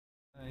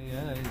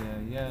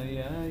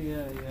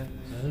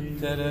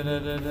Da da da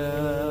da da,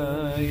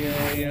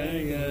 yeah, yeah,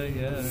 yeah,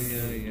 yeah,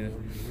 yeah, yeah.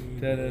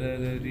 Da da da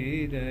da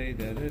dee da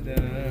da da da,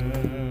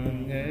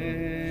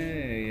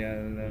 hey,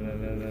 yeah, la la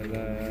la la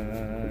la,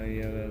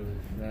 yeah,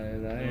 la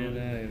la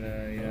la la,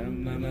 yeah,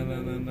 ma ma ma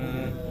ma ma,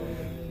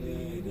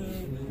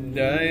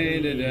 da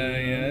da da,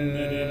 yeah,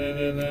 la la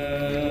la la,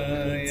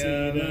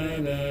 yeah, la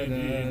la la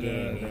la,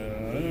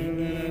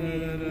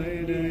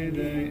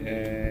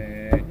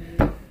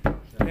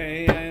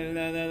 hey,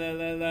 la la la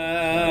la la,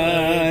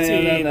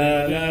 yeah, la la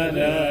la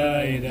la, hey,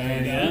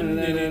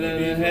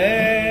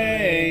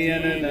 la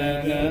la la la.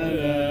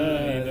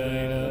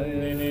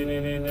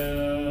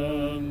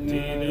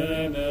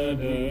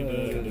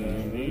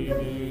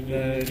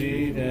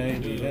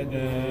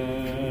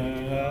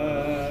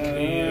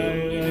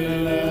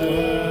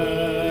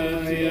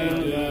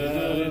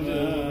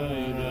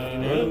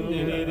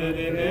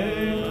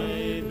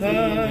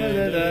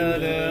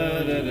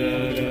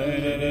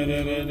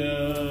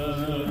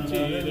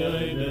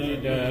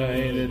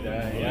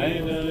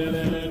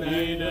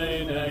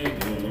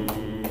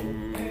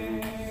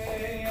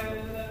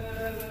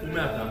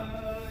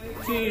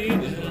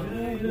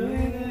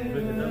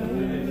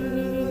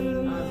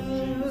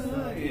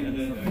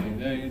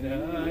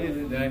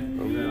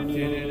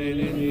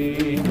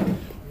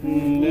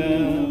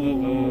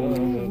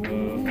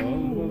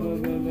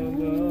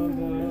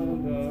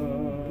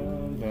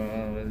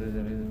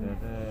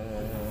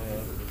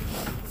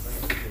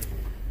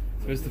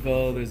 First of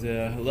all, there's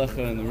a halacha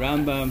in the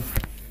Rambam.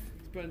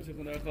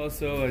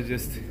 Also, I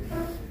just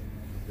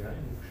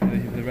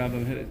the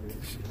Rambam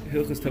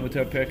Hilchos Talmud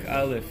Torah Perek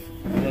Aleph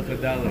halacha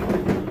Dalet.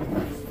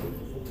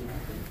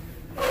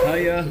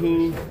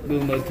 Hayahu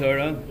lilmod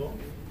Torah,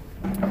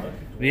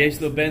 v'yesh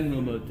lo ben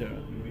lilmod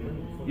Torah.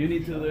 You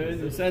need to learn.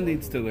 Your son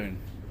needs to learn.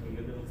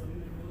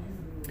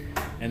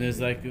 And there's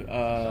like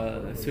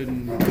a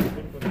certain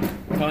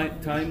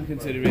time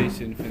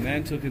consideration,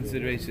 financial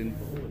consideration.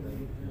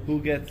 Who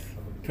gets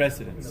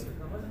precedence?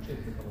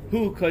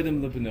 Who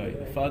kodem lebnoi?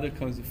 The father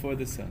comes before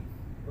the son.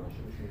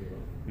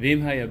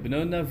 V'im haya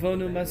bno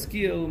navonu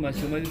maskil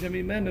mashulmad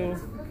mimenu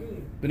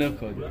bno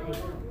kodem.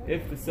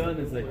 If the son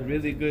is like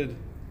really good,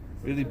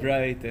 really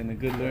bright, and a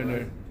good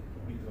learner,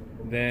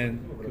 then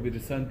it could be the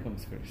son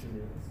comes first.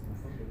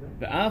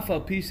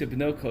 V'afal pisha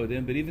bno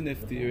kodem. But even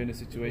if you're in a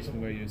situation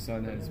where your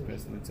son has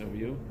precedence over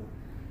you,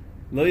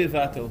 lo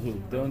yevatel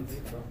hu. Don't.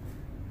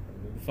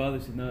 The father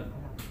should not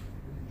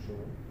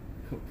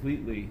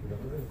completely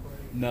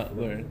not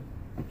learn.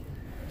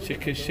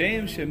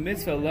 Shekashem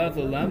shemitzvah lav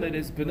l'lamed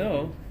es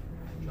beno,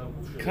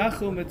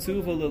 kachu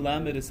metzuva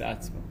l'lamed es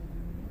atzmo.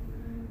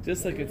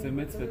 Just like it's a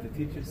mitzvah to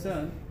teach your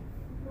son,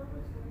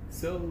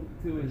 so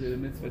too is it a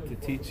mitzvah to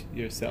teach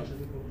yourself.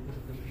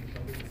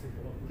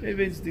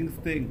 Very interesting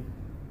thing.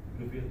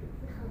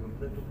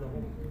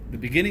 The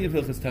beginning of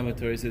Hilchos Talmud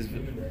Torah says,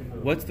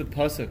 "What's the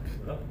pasuk?"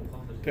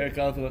 Perek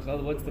Aleph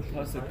Halachah. What's the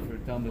pasuk for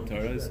Talmud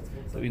Torah?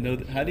 So we know.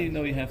 How do you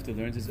know you have to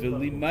learn? It says,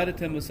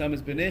 "V'limadatem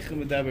usamis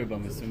b'nechem v'daber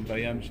bamis." From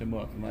Vayam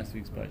Shemot, from last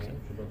week's parsha.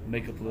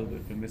 Make up a little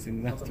bit for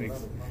missing last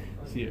week's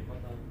shir.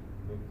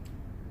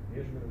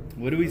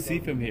 What do we see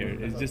from here?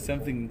 It's just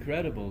something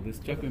incredible. This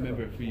struck me,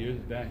 remember, a few years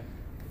back.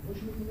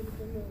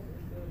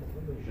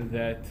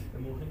 That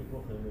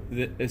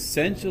the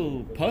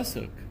essential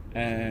pasuk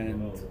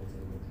and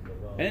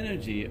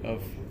energy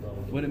of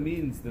what it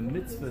means, the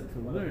mitzvah to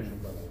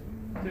learn,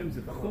 in terms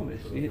of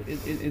Chumash.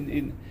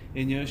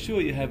 In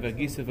Yeshua you have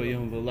Agisa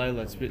Vayom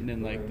V'Layla. It's written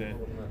in like the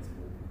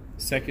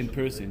second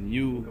person.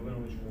 You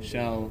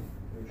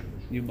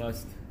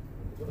must,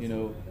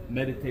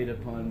 meditate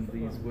upon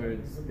these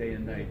words day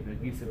and night.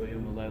 Agisa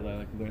Vayom V'Layla,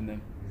 like learn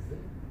them.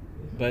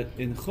 But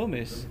in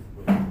Chumash,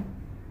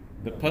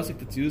 the pasuk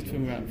that's used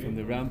from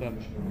the Rambam,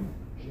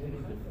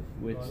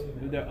 which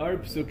there are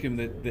psukim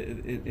that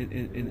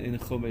in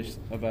Chumash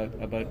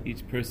about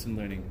each person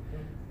learning,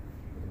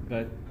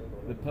 but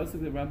the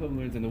pasuk that Rambam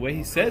learns and the way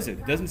he says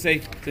it doesn't say,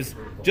 it says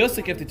just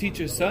like you have to teach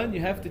your son,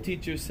 you have to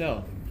teach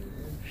yourself.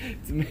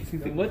 It's an amazing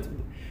thing. What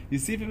you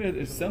see from it,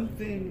 there's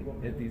something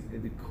at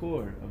the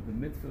core of the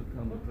mitzvah of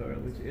Talmud Torah,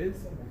 which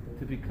is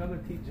to become a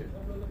teacher.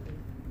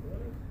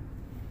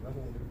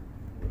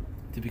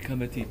 To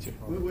become a teacher.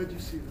 Where do you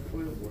see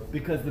that?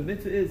 Because the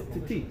mitzvah is to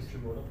teach.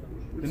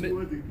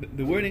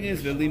 The wording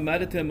is That's the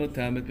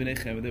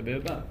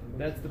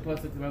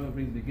pasuk the Rambam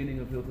brings beginning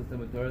of Hilchos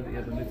Talmud Torah, that you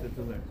have a mitzvah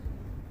to learn.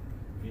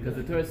 Because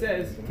the Torah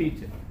says,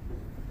 teach it.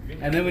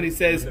 And then when he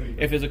says,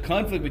 if there's a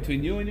conflict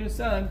between you and your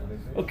son,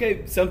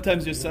 okay,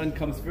 sometimes your son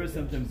comes first,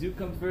 sometimes you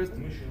come first.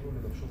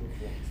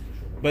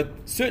 But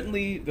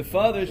certainly the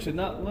father should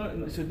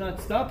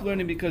not stop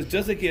learning, because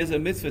just like he has a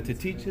mitzvah to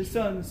teach his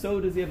son, so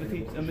does he have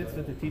a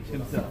mitzvah to teach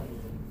himself.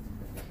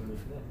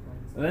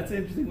 And that's an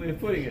interesting way of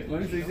putting it.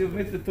 One is a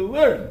mitzvah to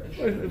learn.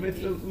 One is a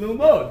mitzvah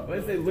lumod. One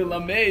is a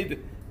lilamed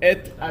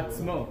et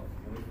atzmo.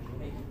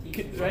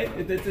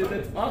 Right?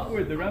 That's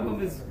awkward. The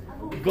Rambam is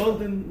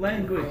golden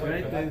language,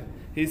 right?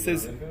 He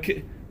says,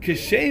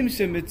 "Kishem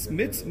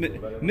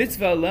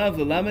mitzvah lav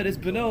l'lamed es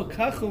beno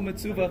kachu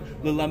mitzuva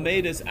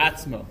l'lamed es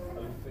atzmo."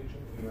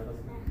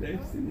 Very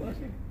interesting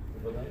logic.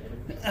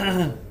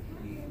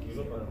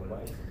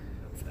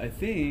 I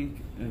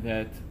think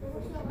that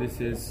this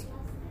is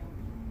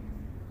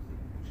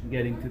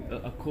getting to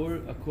a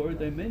core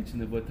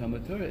dimension of what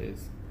Talmud Torah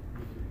is.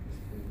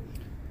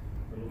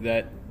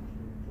 That,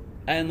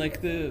 and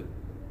like the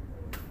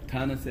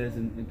Tana says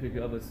in Pirkei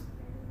Avos,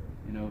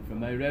 from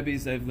my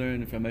rabbis I've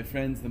learned, from my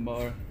friends the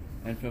more,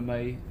 and from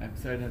my, I'm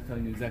sorry not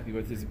telling you exactly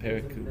what this is,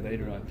 Perek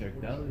later on, Perek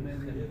Dal,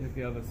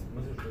 Pirkei Avos.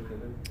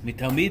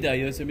 Mitalmida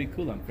yoser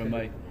mikulam,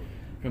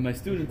 from my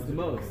students the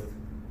most.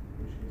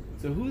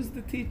 So who's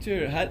the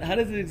teacher? How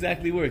does it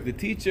exactly work? The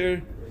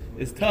teacher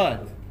is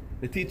taught.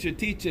 The teacher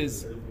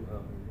teaches.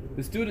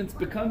 The students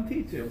become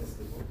teachers.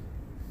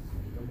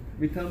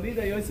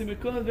 Mitalmida yoser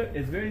mikulam.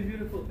 It's very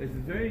beautiful. It's a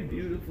very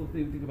beautiful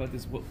thing to think about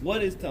this.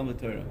 What is Talmud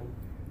Torah?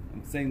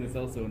 I'm saying this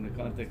also in the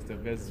context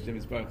of Bez Hashem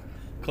Yisparach,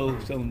 Kol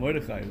Shalom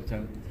Mordechai, which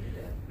I'm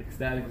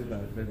ecstatic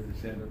about. Bez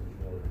Hashem.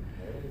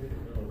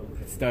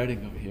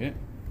 Starting over here.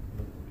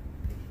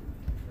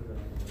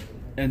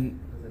 And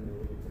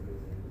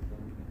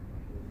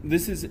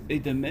this is a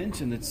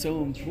dimension that's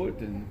so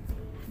important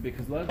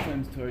because a lot of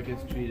times Torah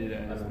gets treated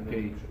as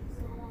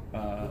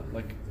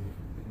like,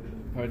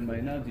 pardon my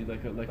analogy,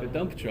 like a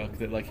dump truck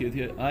that like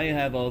here, I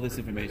have all this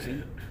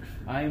information,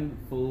 I'm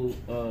full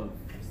of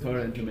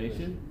Torah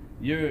information,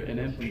 you're an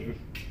empty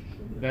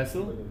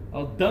vessel,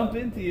 I'll dump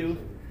into you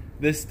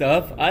this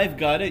stuff, I've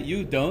got it,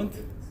 you don't,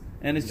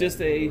 and it's just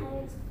a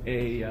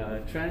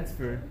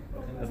transfer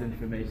of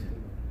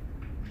information.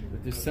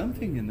 But there's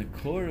something in the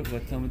core of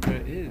what Talmud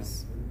Torah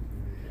is.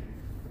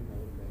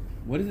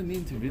 What does it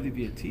mean to really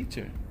be a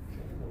teacher?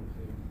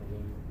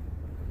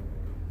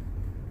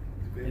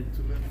 To learn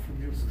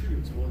from your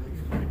students more than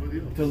from anybody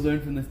else. To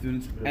learn from the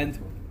students. And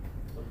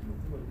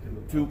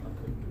to,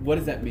 what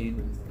does that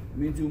mean? It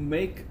means to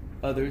make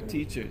other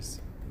teachers.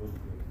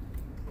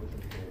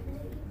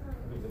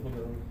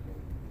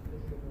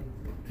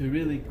 To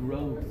really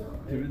grow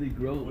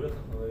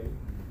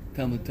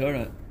Talmud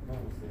Torah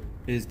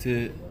is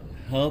to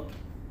help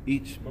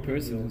each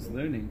person who's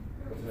learning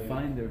to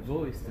find their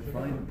voice, to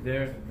find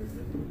their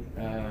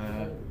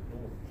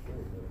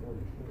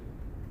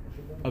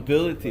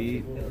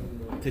ability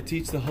to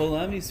teach the whole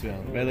Am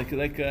Yisrael, right?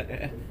 Like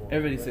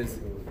everybody says,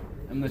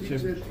 I'm not sure.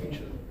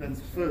 Teacher.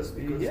 That's first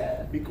because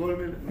Mikol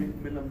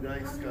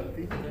Melamdai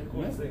Skati.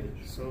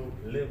 So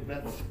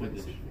that's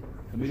basically.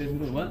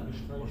 What?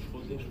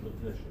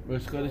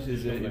 Rosh Chodesh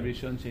is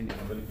Rishon Sheni.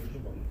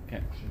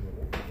 Okay.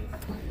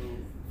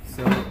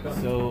 So.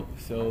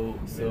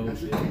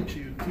 As a teacher,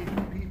 you teach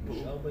people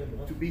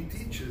to be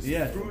teachers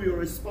through your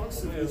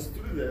responsiveness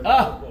to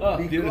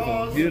them.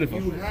 Beautiful.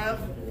 You have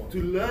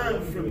to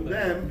learn from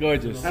them.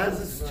 Gorgeous. As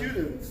a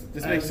student.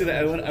 Just make sure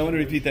that I want to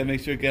repeat that. Make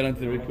sure it get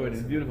onto the recording.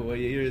 It's beautiful. What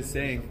Yair is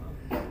saying.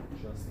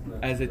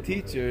 As a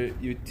teacher,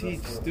 you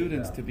teach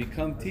students to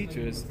become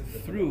teachers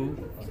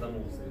through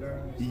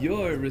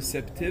your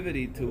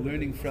receptivity to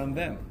learning from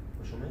them.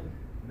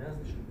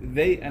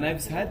 And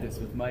I've had this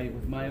with my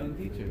own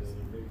teachers.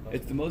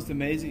 It's the most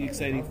amazing,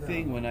 exciting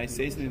thing when I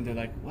say something. They're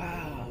like,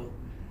 "Wow,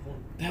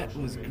 that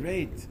was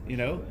great,"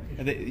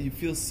 And you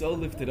feel so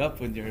lifted up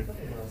when your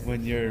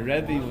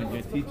Rebbe, when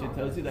your teacher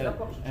tells you that,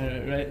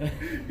 right?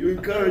 You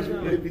encourage me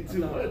maybe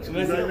too much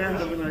because I now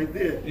have an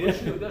idea.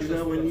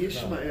 When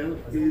Yishmael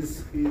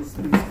is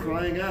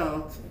crying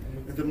out,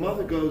 and the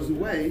mother goes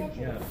away,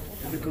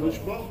 and the Kadosh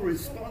Baruch Hu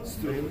responds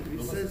to him.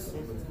 He says,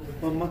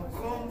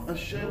 "B'makom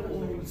asher hu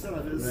nimtza."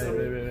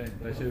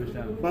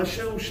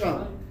 B'asher hu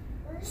sham.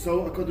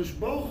 So HaKadosh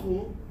Baruch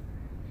Hu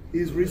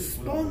is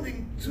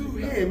responding to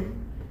him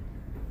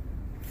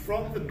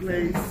from the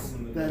place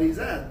that he's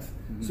at.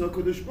 So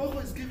HaKadosh Baruch Hu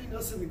is giving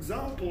us an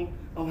example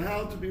of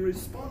how to be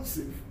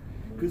responsive,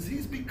 because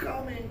he's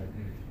becoming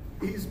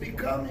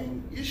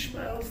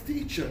Ishmael's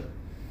teacher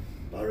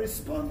by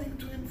responding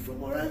to him from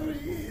wherever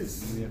he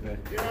is.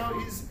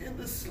 He's in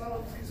the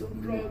slums, he's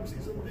on drugs,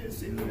 he's on this,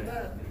 he's on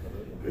that.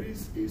 But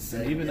he's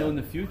saying, even though in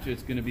the future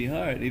it's going to be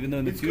hard, even though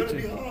in the future it's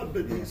going to be hard,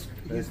 but he's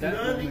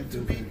learning to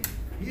be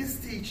his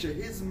teacher.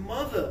 His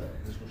mother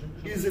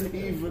isn't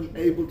even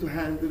able to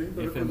handle him,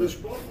 but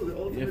HaKadosh Baruch Hu, the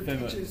ultimate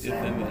teacher, is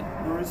saying,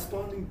 I'm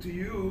responding to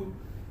you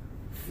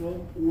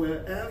from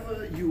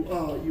wherever you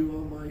are. You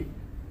are my,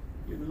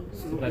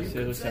 so you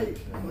can say,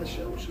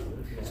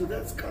 so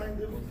that's kind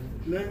of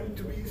learning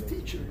to be his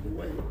teacher in a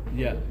way.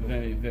 Yeah,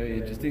 very, very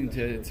interesting.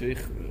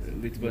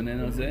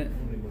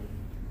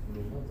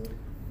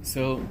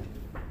 So,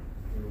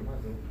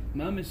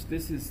 Mamish,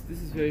 this is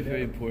very,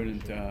 very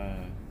important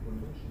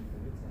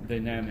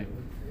dynamic.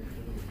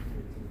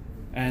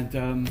 And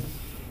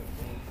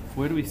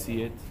where do we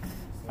see it?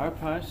 Our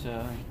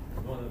Parsha.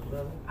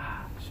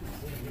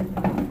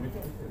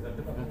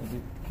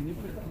 Can you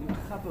put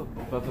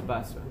Bava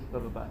Basra?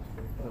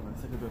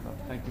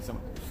 Thank you so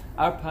much.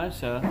 Our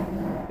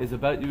Parsha is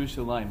about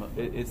Yerushalayim.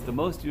 It's the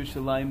most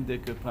Yerushalayim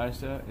Dikar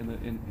Parsha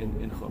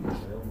in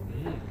Chumash.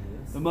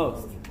 The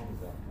most.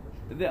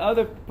 the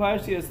other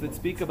parshas that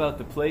speak about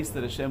the place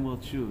that Hashem will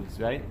choose,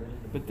 right?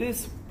 But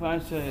this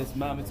parsha is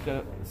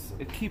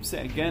it keeps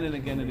saying again and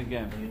again and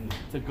again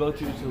to go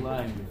to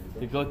Yerushalayim,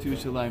 to go to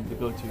Yerushalayim, to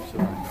go to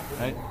Yerushalayim,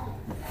 right?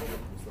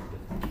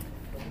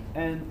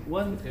 And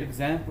one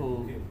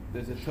example,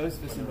 there's a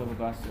Tosfos in Bava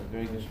Basra,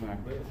 very geschmack.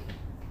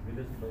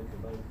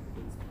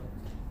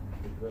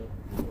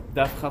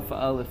 Daf Chaf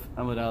Aleph,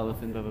 Amud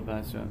Aleph in Bava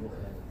Basra.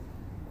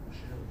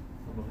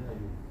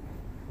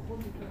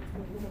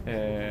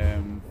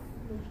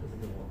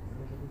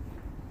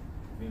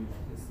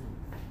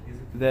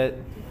 That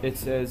it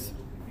says,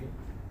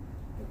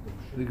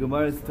 the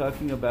Gemara is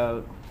talking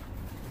about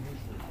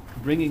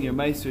bringing your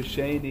Meiser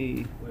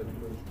Sheni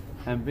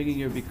and bringing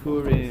your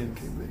Bikurim.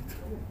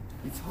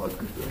 It's hard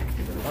to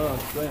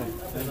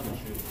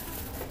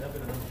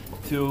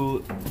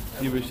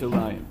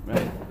Yerushalayim,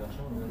 right?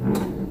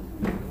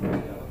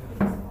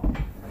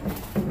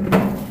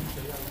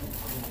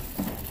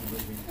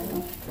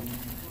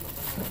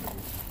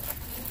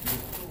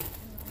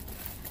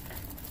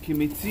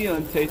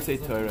 Kimitzion Teitzei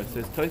Torah,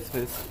 says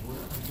Tosfos.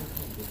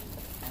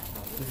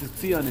 This is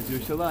Tzion, is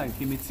Yerushalayim.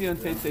 Kimitzion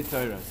Teitzei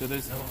Torah. So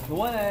there's, on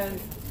one hand,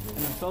 and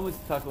there's so much to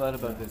talk a lot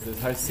about this, there's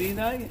Har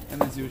Sinai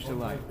and there's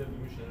Yerushalayim.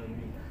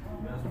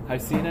 Har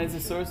Sinai is the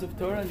source of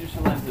Torah and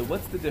Yerushalayim. So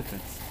what's the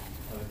difference?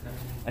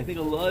 I think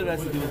a lot of it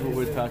has to do with what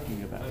we're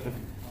talking about.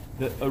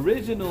 The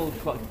original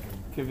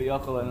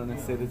Kiviyachol, I don't want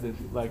to say this,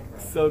 like,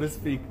 so to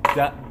speak,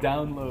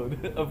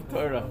 download of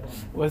Torah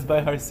was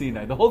by Har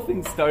Sinai. The whole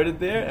thing started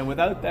there, and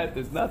without that,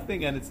 there's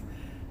nothing, and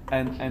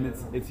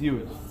it's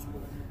huge.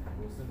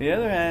 On the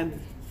other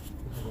hand,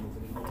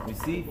 we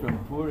see from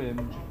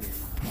Purim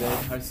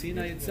that Har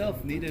Sinai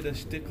itself needed a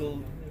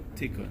shtickle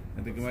tikkun.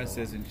 And the Gemara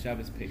says in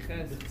Shabbos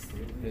Peches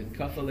that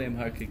Kafaleim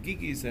Har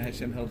Kegigis, that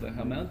Hashem held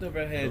a mount over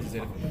our heads.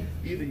 That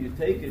either you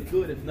take it,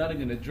 good. If not, I'm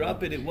going to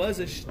drop it. It was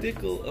a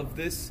shtickle of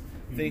this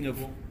thing of,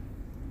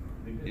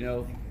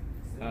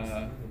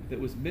 that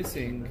was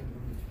missing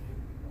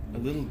a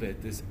little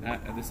bit. This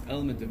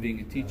element of being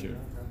a teacher.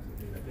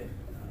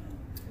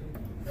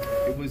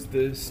 It was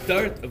the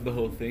start of the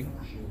whole thing.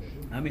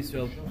 Am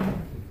Yisrael,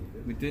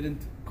 we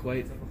didn't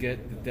quite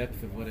get the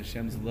depth of what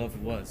Hashem's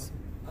love was.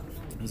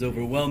 It was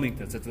overwhelming.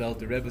 That's what the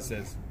Alter Rebbe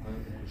says.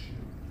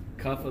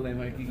 We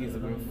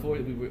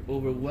were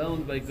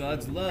overwhelmed by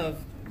God's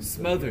love,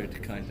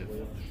 smothered, kind of.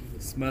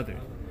 Smothered.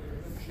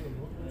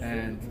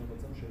 And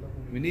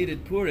we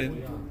needed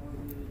Purim,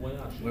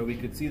 where we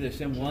could see that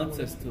Hashem wants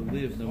us to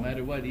live no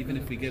matter what, even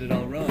if we get it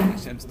all wrong.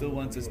 Hashem still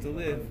wants us to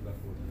live.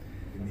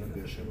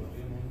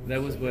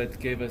 That was what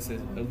gave us a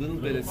little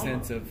bit of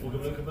sense of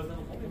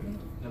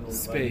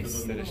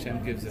space, that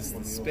Hashem gives us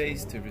the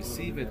space to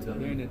receive it, to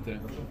learn it,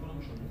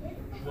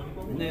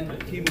 and then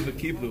Kimu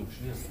v'Kiblu,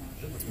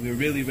 we were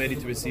really ready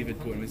to receive it.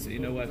 And we said, you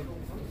know what,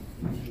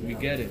 we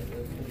get it.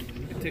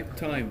 It took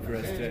time for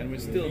us to, and we're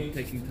still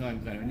taking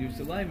time. And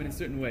Yerushalayim, in a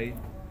certain way,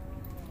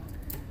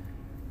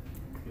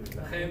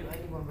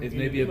 is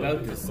maybe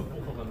about this.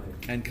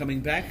 And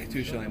coming back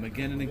to Yerushalayim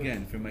again and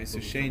again for my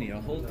Susheni,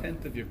 a whole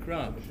tenth of your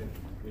crop.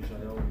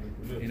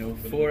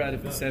 4 out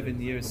of the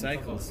 7 year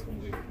cycles.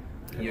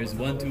 Years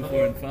 1, 2,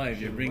 4, and 5,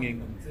 you're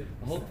bringing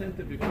a whole tenth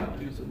of your crop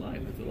to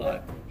Yerushalayim. It's a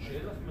lot.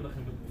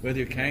 Whether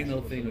you're carrying the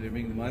whole thing, whether you're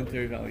bringing the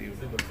monetary value,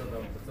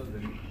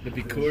 the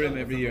Bikurim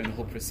every year, and the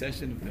whole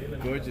procession, the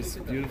gorgeous,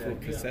 beautiful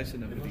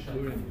procession of the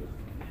Bikurim.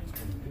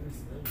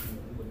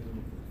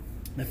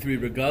 The 3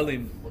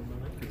 regalim,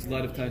 which a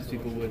lot of times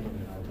people would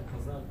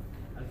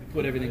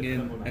put everything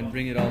in and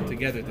bring it all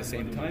together at the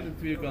same time. And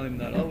 3 regalim,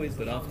 not always,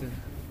 but often.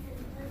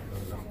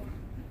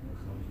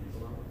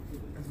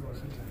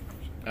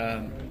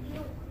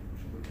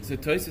 So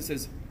Tosfos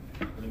says,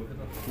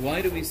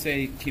 why do we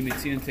say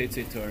Kimitzion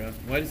Teitzei Torah?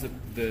 Why does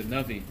the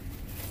Navi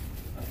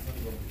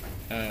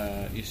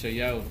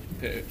Yeshayahu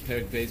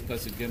Perek Beis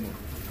Pasuk Gimel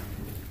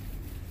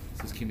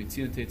says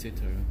Kimitzion Teitzei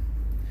Torah?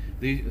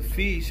 The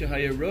Fi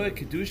Shehayaroa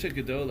Kedusha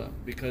Gedola,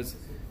 because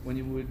when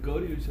you would go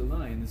to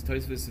Yerushalayim, this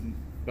Tosfos in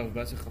Bava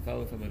Basra Chaf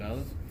Aleph Amud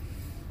Aleph,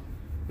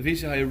 the Fi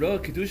Shehayaroa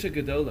Kedusha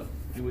Gedola,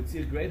 you would see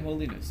a great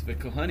holiness.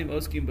 Ve'Kohanim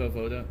Oskim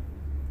Ba'avoda,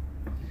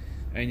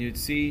 and you'd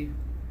see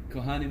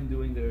Kohanim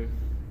doing their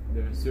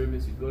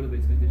service. You'd go to the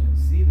Beis Mikdash and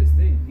see this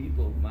thing,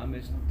 people,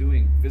 mamish,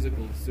 doing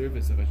physical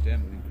service of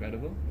Hashem,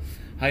 incredible.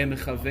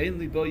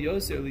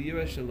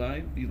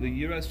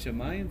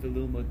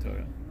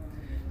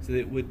 So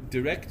it would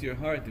direct your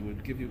heart, it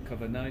would give you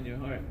kavanah in your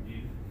heart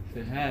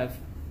to have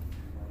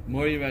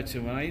more yirat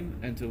shamayim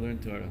and to learn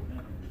Torah.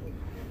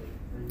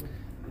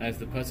 As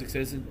the pasuk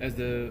says,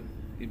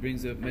 he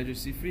brings up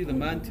Medrash Sifri,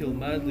 L'man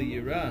tilmad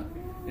liyirah,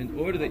 in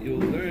order that you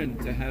will learn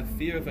to have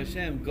fear of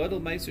Hashem. Gadol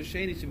Meiser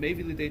Sheni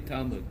shemevi lidei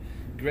Talmud.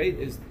 Great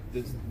is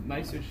this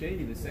Meiser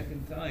Sheni, the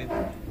second time,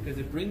 because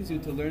it brings you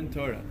to learn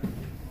Torah.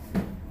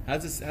 How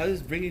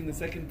does bringing the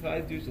second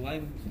time to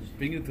Yerushalayim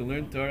bring you to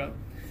learn Torah?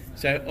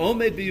 Shar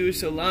omed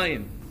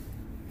b'Yerushalayim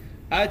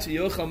ad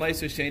sheyochal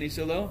Meiser Sheni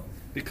shelo,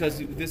 because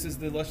this is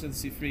the lashon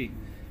of the Sifri.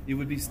 You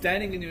would be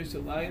standing in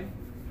Yerushalayim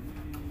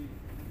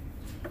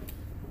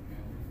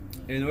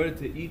in order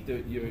to eat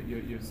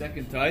your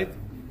second tithe,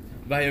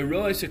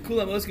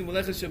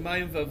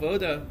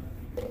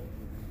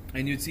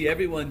 and you'd see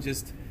everyone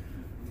just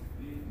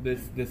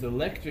this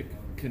electric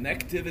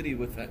connectivity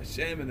with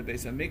Hashem and the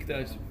Beis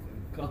Hamikdash,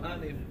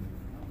 Kohanim,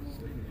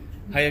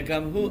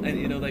 Hayagamhu,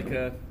 and like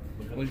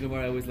one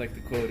Gemara I always like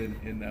to quote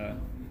in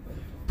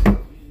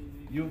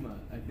Yuma.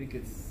 I think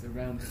it's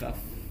around Chaf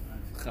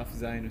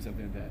Zayin or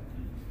something like that.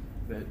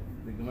 That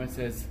the Gemara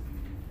says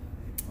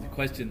the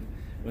question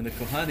when the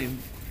Kohanim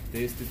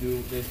they used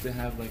to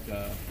have like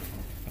a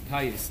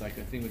payis, like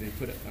a thing where they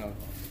put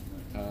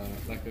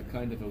like a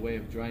kind of a way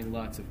of drawing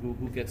lots of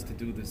who gets to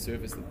do the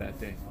service of that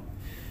day.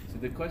 So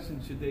the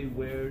question, should they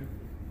wear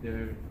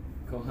their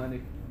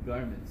Kohanic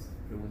garments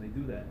for when they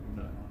do that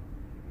or not?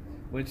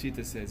 One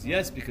Shita says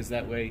yes, because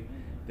that way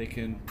they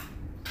can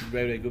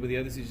go, but the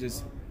other Shita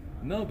says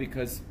no,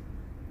 because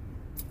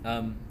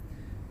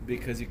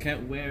you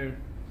can't wear,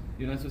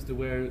 you're not supposed to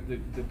wear the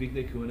big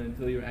day kuna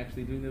until you're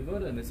actually doing the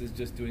avoda, and this is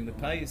just doing the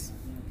pais.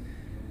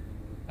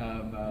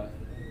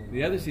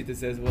 The other Shita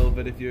says, well,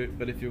 but if you're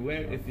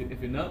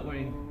not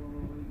wearing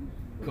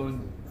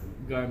Kohen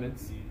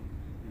garments,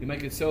 you might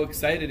get so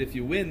excited if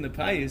you win the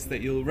pais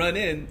that you'll run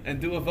in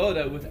and do a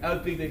voda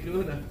without big day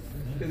kuna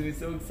because you're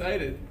so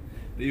excited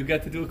that you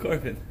got to do a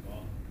korban.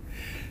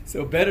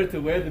 So better to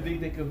wear the big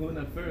day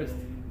kahuna first,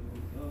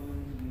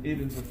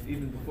 even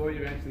before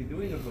you're actually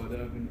doing a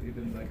voda,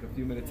 even like a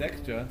few minutes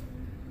extra.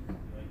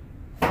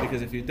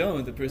 Because if you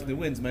don't, the person who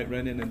wins might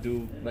run in and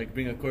do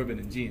bring a korban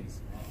in jeans.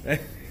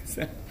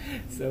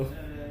 so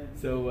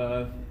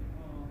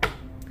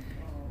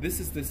this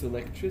is this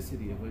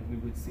electricity of what we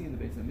would see in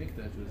the Beis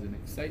Hamikdash was an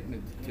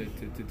excitement to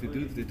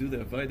do the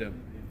avodah,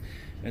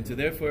 and so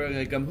therefore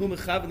gamhu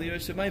mechaven liyirah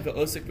shamayim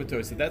va'osek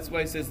b'torah. So that's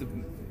why it says the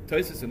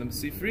Tosfos and the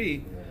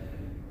Sifri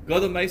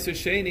gadol meiser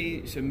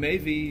sheni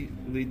shemevi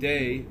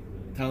lidei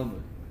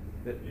Talmud.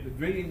 That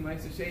bringing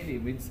meiser sheni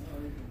means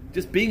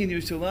just being in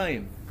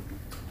Yerushalayim.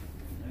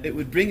 It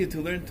would bring you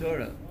to learn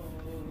Torah.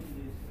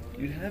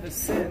 You'd have a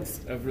sense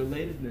of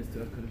relatedness to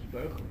HaKadosh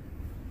Baruch Hu.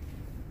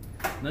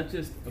 Not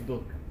just a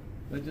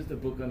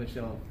book on a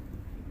shelf.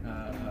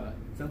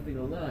 Something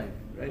alive,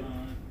 right?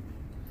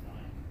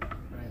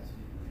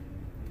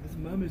 This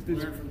mom is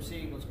learn from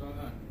seeing what's going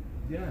on.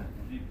 Yeah.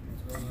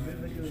 What's going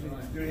on like an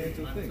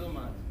experiential thing. To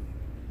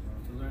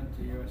learn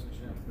to Yeras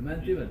Hashem. The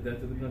man Tiva, that's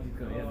what the Gnostic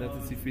quoting. Yeah, that's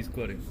what Sifri's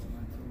quoting.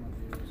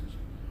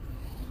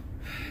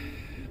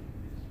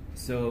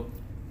 So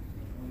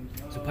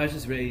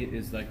Parshas Reeh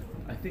is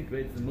I think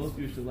it's the most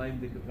Yerushalayim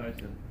Dika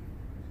Parsha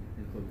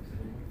in Chumash.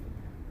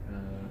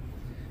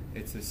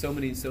 It's so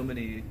many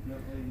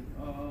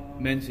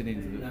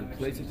mentionings of the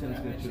places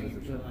without mentioning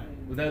the name.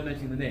 Without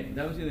mentioning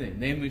the name.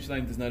 Name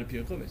Yerushalayim does not appear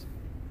in Chumash.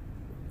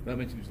 Without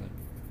mentioning Yerushalayim.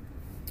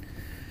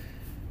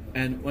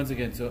 And once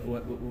again, so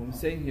what I'm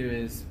saying here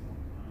is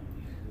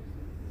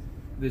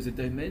there's a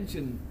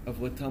dimension of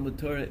what Talmud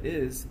Torah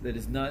is that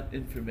is not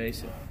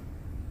information.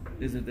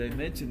 There's a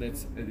dimension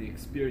that's the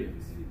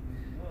experience.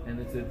 And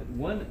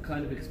one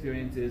kind of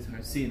experience is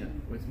Harsina,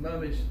 where it's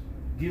mamish,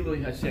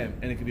 Gilui Hashem,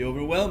 and it can be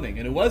overwhelming,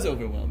 and it was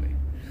overwhelming.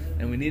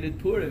 And we needed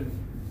Purim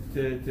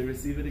to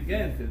receive it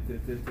again, to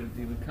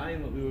even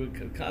kind what we were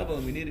Kabbalah,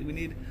 and we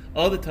need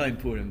all the time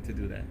Purim to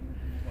do that.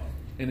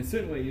 In a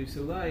certain way,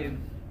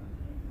 Yerushalayim,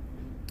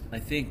 I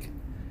think,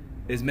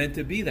 is meant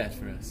to be that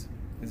for us.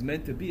 It's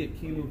meant to be a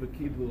kilu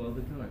v'kiblu all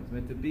the time. It's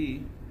meant to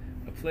be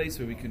a place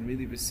where we can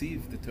really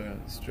receive the Torah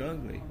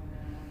strongly.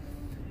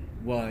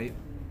 Why?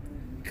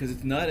 Because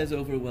it's not as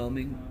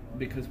overwhelming,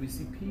 because we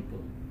see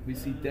people. We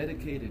see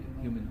dedicated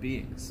human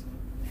beings.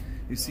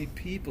 You see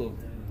people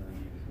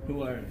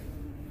who are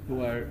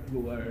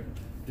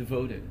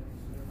devoted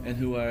and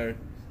who are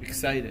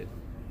excited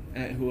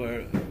and who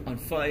are on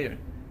fire.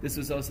 This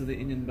was also the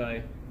inyan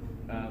by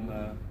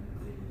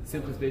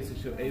Simchas Beis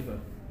Shoeva,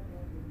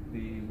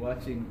 the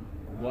watching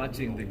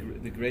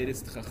the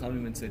greatest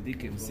chachamim and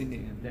tzaddikim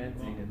singing and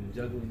dancing and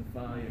juggling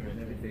fire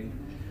and everything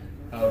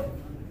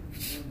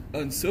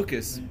on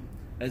Sukkot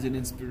as an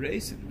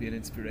inspiration, be an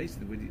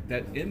inspiration.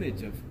 That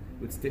image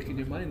would stick in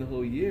your mind the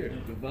whole year.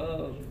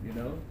 Gevald,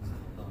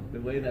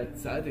 the way that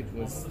tzaddik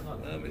was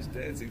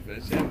dancing for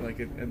Hashem,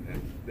 and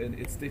then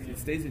it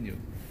stays in you,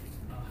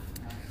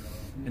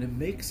 and it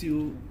makes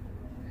you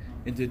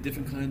into a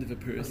different kind of a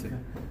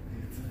person.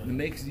 It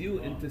makes you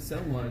into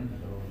someone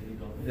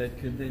that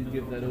can then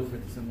give that over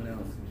to someone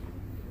else.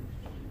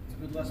 It's a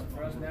good lesson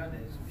for us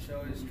nowadays. We should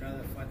always try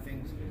to find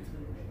things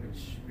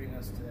which bring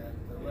us to that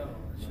level.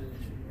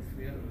 If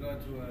we ever go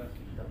to a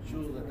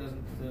shul that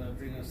doesn't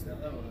bring us to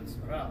that level, it's a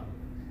problem.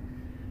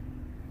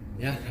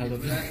 Yeah, I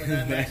love that. We're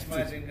not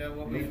maximizing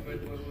what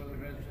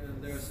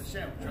there's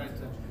Hashem. We're trying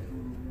to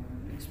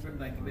express,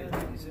 like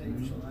he said,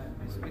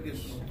 it's the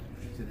biggest.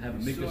 Should have a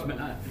mikdash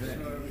ma'at.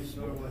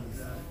 Restore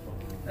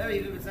what.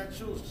 Even if it's not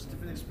shul, it's just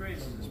different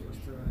experiences. It's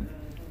supposed to.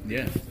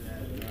 Yeah.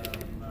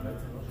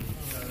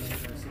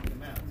 Seek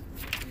them out.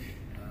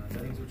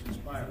 Things which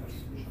inspire us.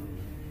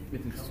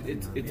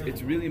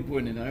 It's really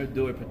important in our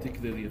door,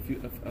 particularly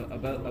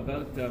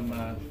about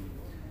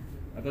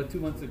About 2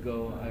 months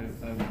ago, I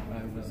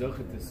was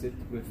zocheh to sit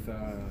with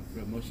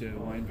Rav Moshe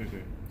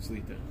Weinberger,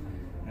 Shlita.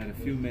 I had a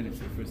few minutes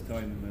for the first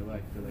time in my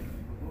life to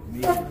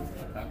meet him,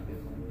 talk to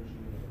him.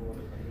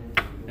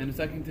 And I was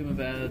talking to him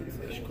about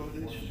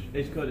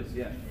Eish Kodesh,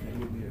 yeah.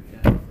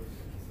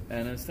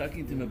 And I was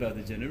talking to him about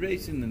the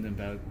generation and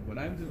about what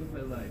I'm doing with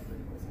my life,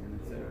 and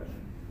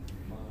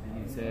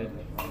etc.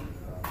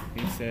 And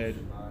he said,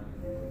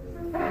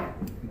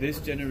 this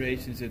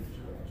generation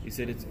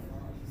it's,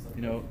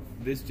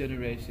 this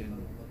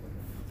generation,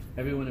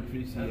 everyone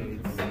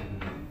appreciates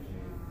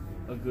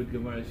a good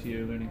Gemara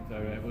Shir, learning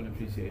Torah, everyone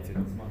appreciates it.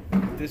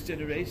 This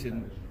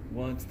generation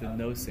wants to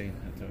know Sein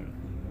HaTorah.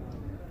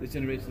 This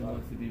generation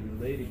wants to be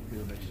relating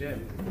to Hashem,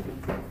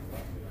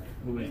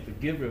 who is the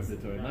giver of the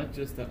Torah, not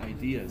just the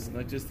ideas,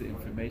 not just the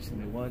information.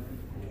 They want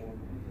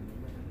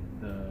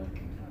the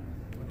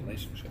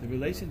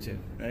relationship,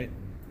 right?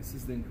 This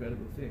is the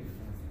incredible thing.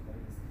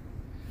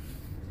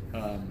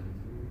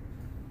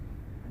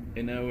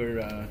 In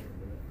our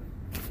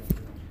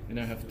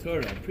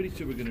Haftorah, I'm pretty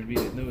sure we're going to read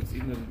it. No, it's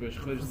even though it's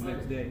Rosh Chodesh the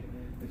next day.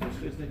 It's Rosh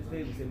Chodesh next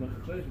day. We say Mach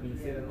Chodesh. We're going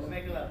to say that. We'll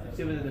make it up.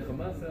 We'll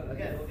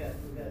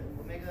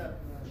make it up.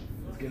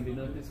 It's going to be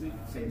not this week.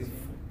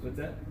 What's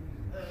that?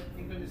 I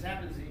think when this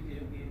happens,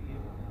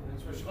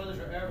 it's Rosh Chodesh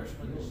or Erev Rosh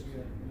Chodesh.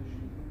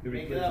 You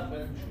make it up,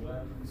 but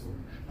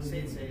say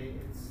it's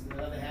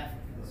the other half.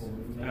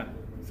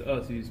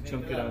 So you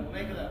chunk it on. We'll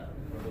make it up.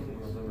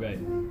 Right.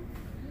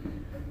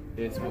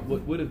 It's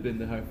what would have been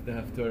the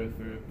Haftorah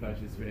for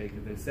Parshas Reeh.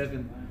 There's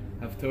 7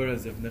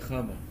 Haftorahs of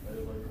Nechama,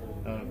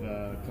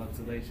 of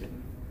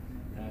consolation,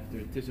 after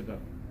Tisha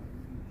B'Av.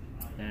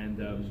 And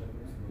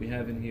we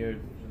have in here,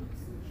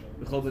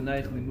 B'chol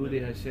b'nayich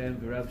limudei Hashem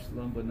v'rav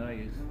shalom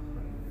b'nayich.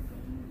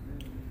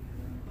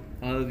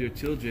 All of your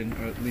children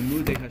are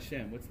limudei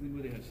Hashem. What's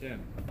limudei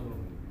Hashem?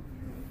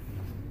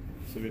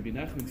 So Rabbi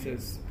Nachman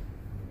says,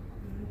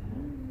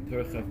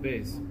 Torah Chav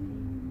Beis.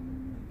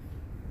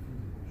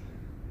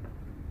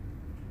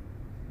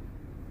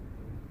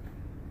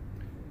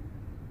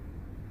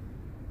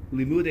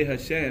 Limudei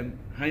Hashem,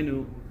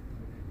 hainu,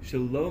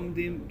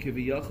 shalomdim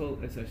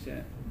kiviyachol es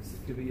Hashem.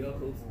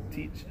 Kiviyachol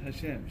teach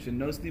Hashem.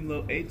 Shenosdim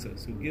lo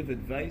eitzos, who give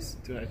advice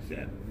to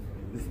Hashem.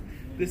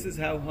 This is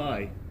how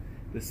high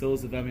the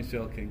souls of Am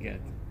Yisrael can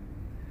get.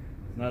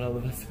 Not all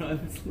of us are on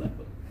this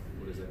level.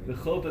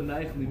 V'chol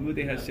b'nayich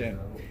limudei Hashem.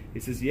 He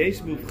says, Yesh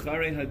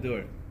muvcharei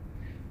hador.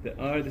 There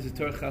are, this is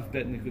Torah Chaf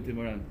Bet Nikutim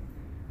Moran,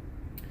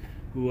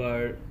 who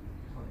are,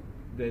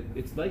 that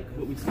it's like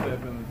what we see by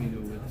Avraham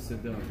Avinu with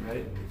Sodom,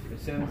 right?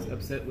 Hashem's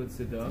upset with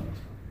Sodom,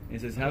 and he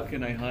says, how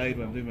can I hide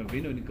when I'm doing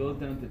Avinu? And he goes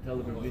down to tell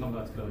Avraham Avinu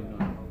what's going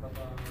on.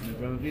 And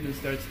Avraham Avinu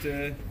starts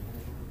to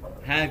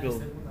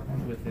haggle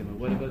with him.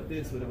 What about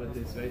this? What about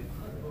this, right?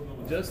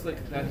 Just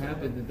like that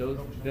happened in those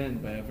then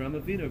by Avraham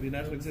Avinu, Rabbi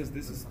Nachman says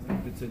this is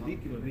the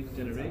tzaddikim of each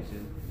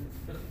generation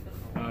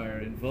are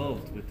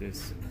involved with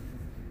this,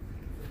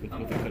 with the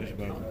Kadosh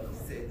Baruch Hu.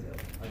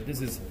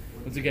 This is,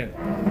 once again,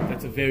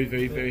 that's a very,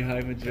 very, very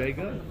high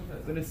madrega.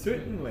 But in a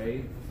certain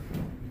way,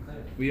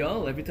 we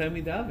all, every time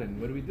we daven,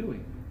 what are we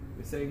doing?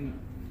 We're saying,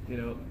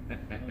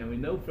 and we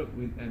know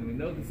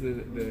this is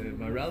the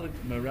Maral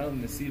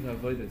and Nesiv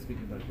Havodah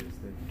speaking about this,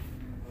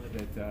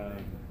 that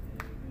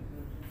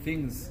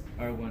things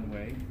are one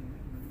way,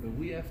 but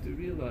we have to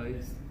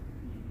realize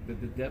that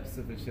the depths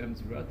of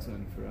Hashem's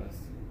ratzon for us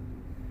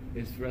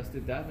is for us to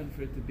daven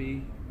for it to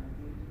be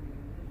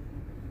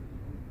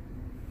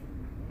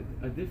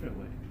a different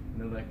way.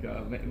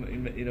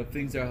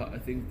 Things are. I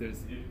think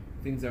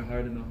things are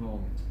hard in the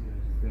home.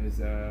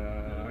 There's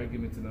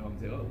arguments in the home.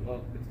 Say, oh,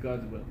 well, it's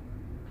God's will.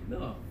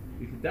 No,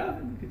 you can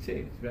daven, you can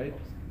change, right?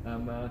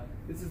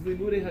 This is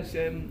limudei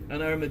Hashem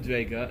on our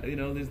madrega.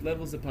 There's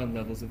levels upon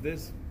levels of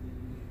this.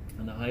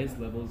 On the highest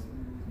levels,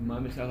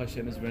 Mamish how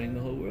Hashem is running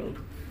the whole world.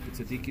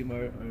 The tzaddikim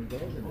are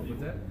involved in it. What's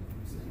that?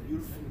 It's a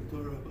beautiful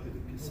Torah by the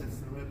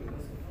Piaseczner Rebbe,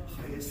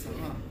 Chaye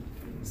Sarah,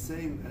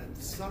 saying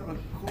that Sarah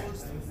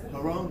caused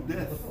her own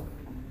death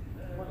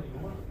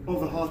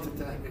of a heart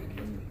attack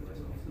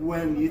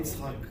when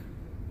Yitzchak,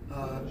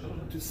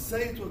 to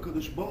say to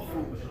HaKadosh Baruch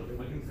Hu,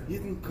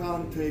 Yidden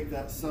can't take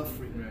that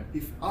suffering. Right.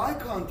 If I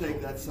can't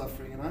take that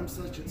suffering and I'm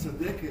such a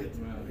tzaddiket,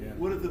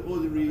 what are the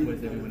other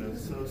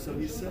reasons? So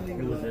he's saying,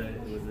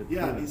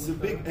 it's a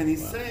big, and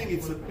he's saying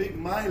it's a big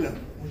milah,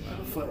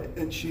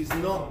 and she's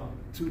not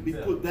to be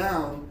put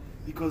down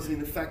because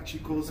in effect she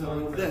caused her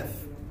own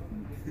death.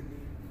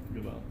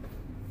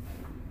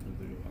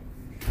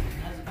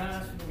 As a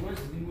balance for the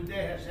words,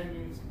 Limudei Hashem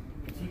means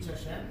teach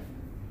Hashem.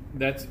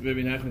 That's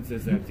Rabbi Nachman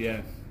says that,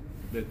 yeah.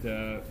 That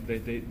they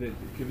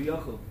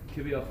kiviyachol.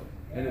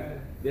 And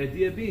the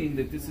idea being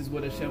that this is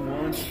what Hashem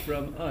wants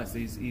from us.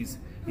 He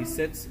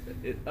sets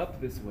it up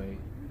this way,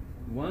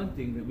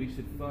 wanting that we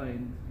should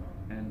find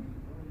and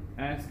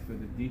ask for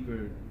the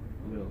deeper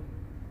will.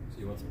 So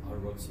you want our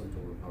Ratzon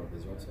to our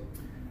His Ratzon?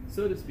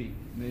 So to speak.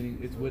 Meaning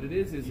it's what it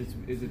is it's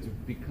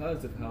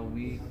because of how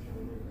we,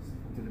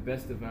 to the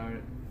best of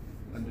our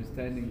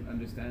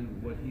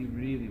understand what He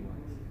really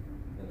wants.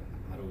 And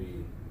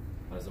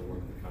how does doesn't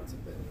work with the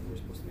concept that we're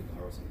supposed to make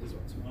the Aros on his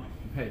Ratzon.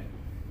 Hey,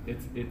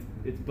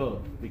 it's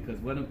both, because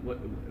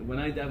when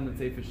I daven and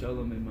say for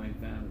Shalom in my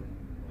family,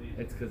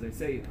 it's because I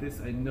say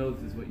this. I know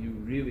this is what you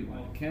really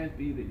want. It can't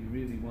be that you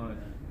really want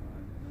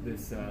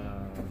this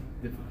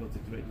difficult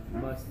situation. It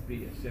must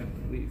be Hashem,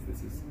 please.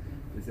 This is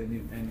and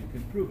you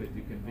can prove it.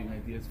 You can bring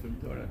ideas from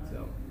Torah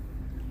itself,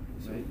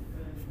 right?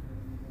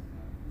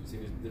 You see,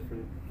 there's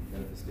different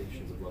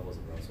manifestations of levels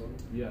of Ratzon.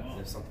 Yeah. And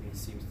if something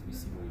seems to be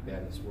seemingly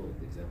bad in this world,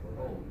 the example at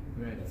home,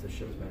 right, that's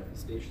Hashem's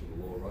manifestation,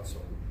 the lower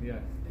Ratzon. Yeah.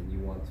 And you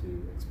want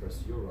to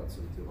express your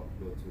Ratzon to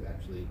go to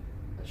actually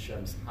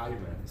Hashem's higher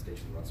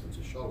manifestation, Ratzon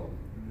to Shalom.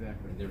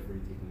 Exactly. And therefore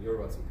you're taking your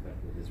Ratzon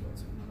connected with his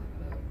Ratzon.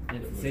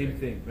 It's the same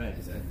thing, right?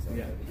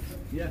 Yeah.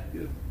 Yeah.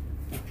 Beautiful.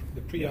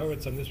 The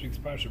pre-Haaretz on this week's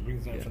parsha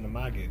brings down from the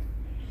Maggid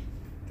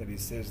that he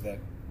says that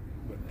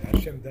what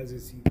Hashem does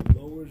is he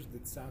lowers the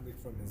tzaddik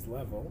from his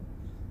level.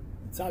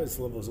 The tzaddik's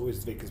level is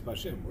always Dveikus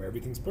B'Hashem, where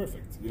everything's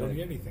perfect. You don't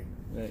need anything.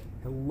 Right.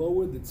 He'll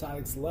lower the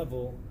tzaddik's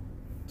level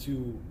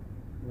to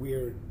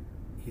where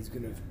he's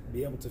going to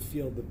be able to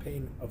feel the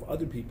pain of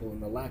other people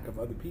and the lack of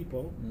other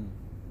people,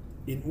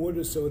 in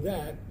order so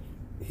that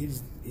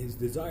his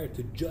desire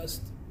to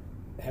just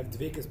have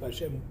Dveikus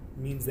B'Hashem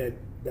means that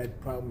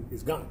that problem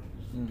is gone.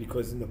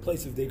 Because in the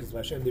place of Dveikus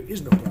B'Hashem there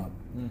is no problem.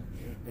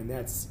 And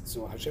that's,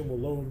 so Hashem will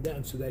lower him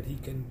down so that he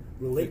can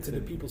relate to the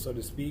people, so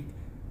to speak,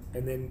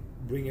 and then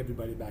bring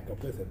everybody back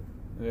up with him.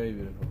 Very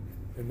beautiful.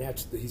 And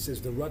that's, he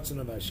says, the Ratzon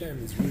of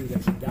Hashem is really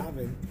that we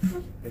daven.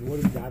 And what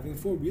are we davening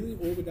for? Really,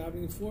 all we're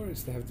davening for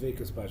is to have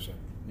Dveikus B'Hashem.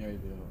 Very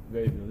beautiful.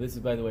 Very beautiful. This is,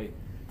 by the way,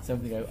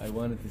 something I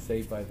wanted to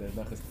say by the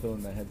Nachas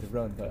Tefillin. I had to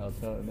run, but I'll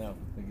tell it now.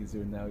 Like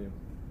Yizur Nauyim.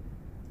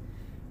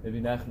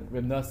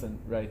 Reb Nassan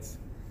writes,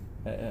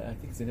 I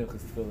think it's in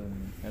Hilchas Tefillin,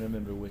 I don't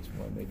remember which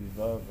one, maybe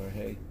Vav or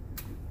Hey.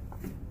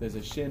 There's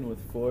a shin with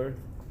 4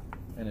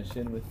 and a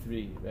shin with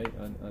 3, right,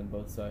 on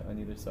both sides, on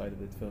either side of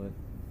the Tefillin.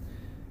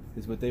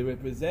 Because what they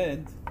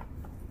represent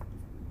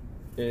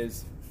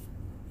is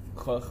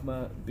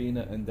Chochma,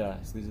 Bina, and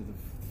Das. These are the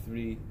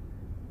 3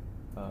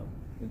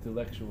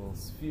 intellectual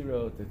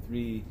sphirot, the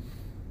 3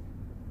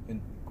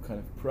 kind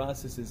of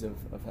processes of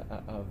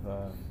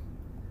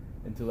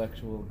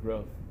intellectual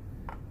growth.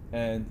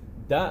 And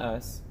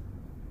Da'as,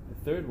 the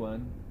third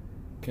one,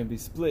 can be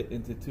split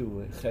into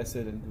 2,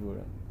 Chesed and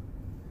Gvura.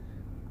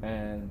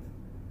 And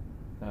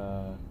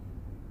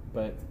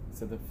but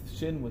so the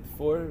shin with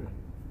 4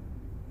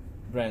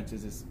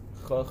 branches is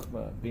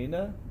Chochma,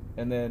 Bina,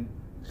 and then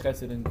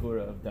Chesed and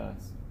Gvura of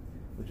Das,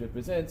 which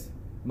represents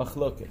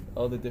machloket,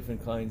 all the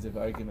different kinds of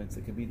arguments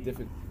that can be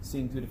different,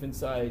 seeing 2 different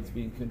sides,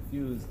 being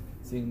confused,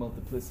 seeing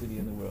multiplicity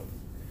in the world.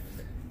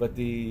 But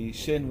the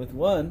shin with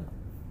 1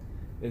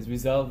 is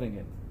resolving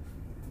it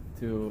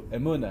to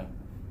emunah,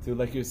 to,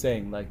 like you're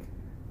saying, like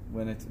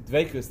when it's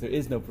dveikus, there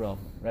is no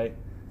problem, right?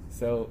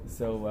 So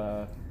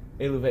elu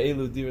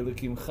ve'elu dir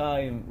elukim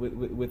chaim,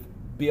 with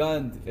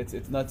beyond,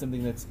 it's not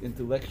something that's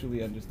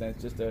intellectually understood.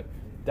 It's just a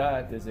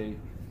da'at is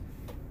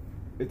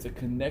it's a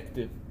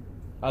connective.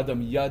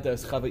 Adam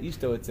yadas chava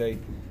ishto.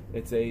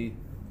 It's a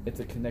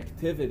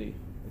connectivity.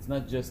 It's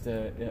not just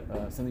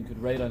something you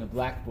could write on a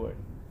blackboard,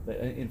 but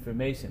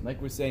information.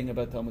 Like we're saying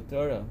about Talmud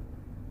Torah,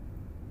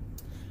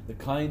 the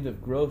kind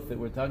of growth that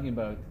we're talking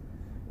about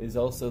is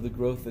also the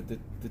growth that the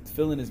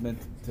tefillin is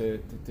meant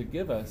to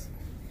give us,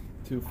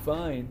 to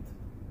find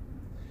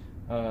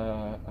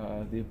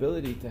the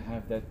ability to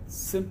have that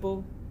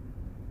simple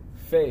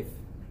faith.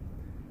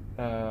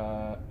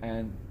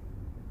 And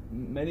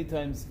many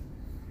times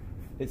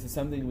it's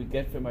something we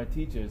get from our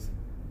teachers,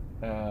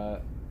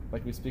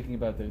 like we're speaking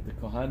about the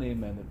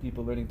Kohanim and the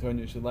people learning Torah in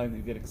Yerushalayim.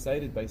 You get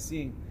excited by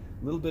seeing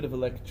a little bit of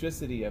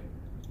electricity,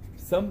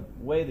 some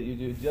way that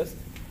you just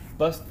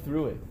bust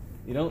through it.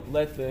 You don't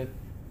let the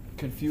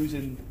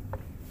confusion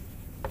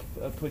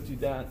put you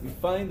down. You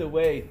find a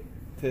way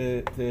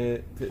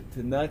to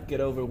not get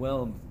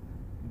overwhelmed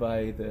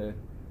by the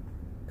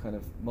kind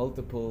of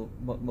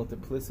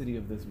multiplicity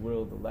of this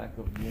world, the lack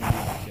of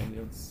unity, and you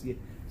don't see it.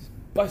 Just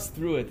bust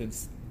through it and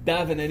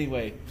daven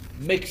anyway.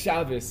 Make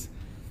Shabbos.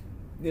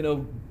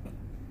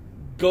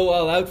 Go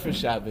all out for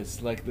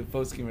Shabbos, like the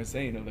poskim are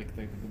saying, or like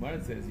the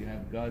Gemara says. You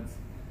have God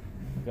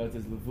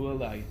says levu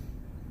alai,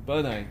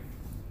 banai,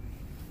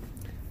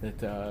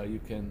 that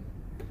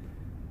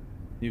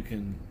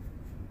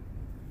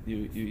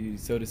you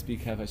so to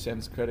speak have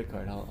Hashem's credit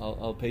card.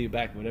 I'll pay you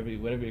back whatever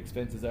your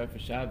expenses are for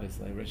Shabbos.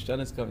 Like Rosh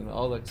Hashanah is coming,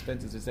 all the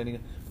expenses are sending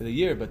for the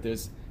year, but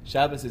there's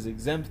Shabbos is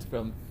exempt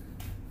from.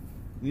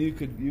 You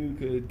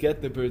could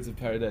get the birds of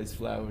paradise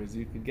flowers.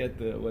 You could get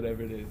the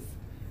whatever it is,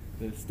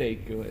 the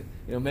steak.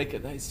 Make a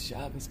nice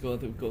Shabbos. Go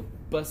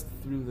bust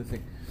through the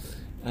thing,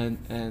 and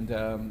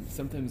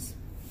sometimes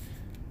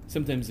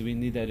we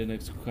need that in a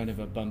kind of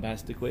a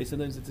bombastic way.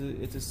 Sometimes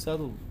it's a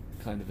subtle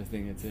kind of a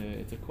thing.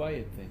 It's a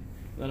quiet thing.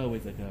 Not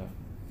always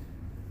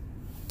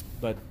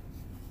but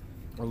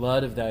a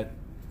lot of that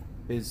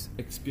is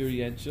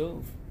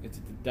experiential. It's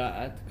a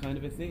da'at kind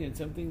of a thing, and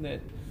something that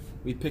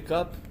we pick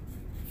up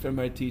from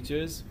our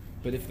teachers.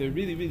 But if they're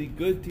really, really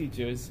good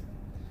teachers,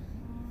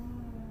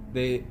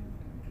 they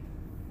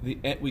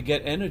we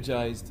get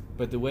energized,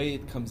 but the way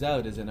it comes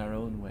out is in our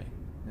own way,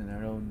 in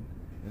our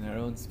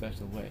own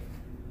special way.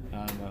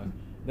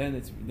 Then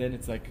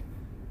it's like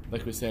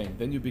we're saying,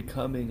 then you're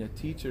becoming a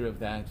teacher of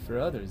that for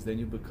others. Then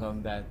you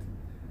become that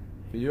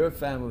for your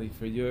family,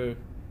 for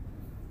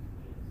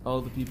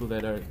all the people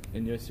that are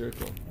in your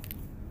circle.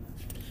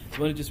 I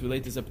want to just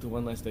relate this up to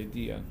one last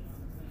idea,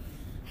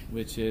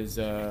 which is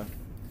Rabbi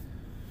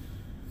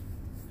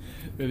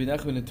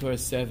Nachman in Torah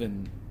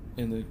 7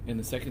 in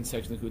the second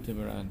section of Likutei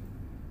Moharan.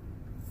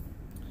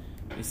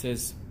 He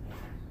says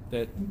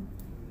that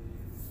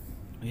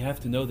we have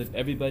to know that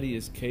everybody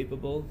is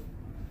capable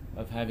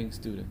of having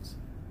students.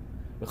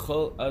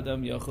 V'chol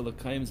adam yachol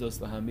l'kayim zos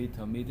lahamid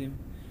talmidim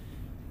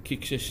ki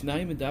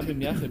k'sheshnayim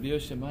medabrim yachad b'yirah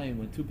shamayim,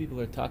 when two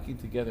people are talking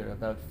together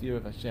about fear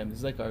of Hashem. This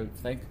is like our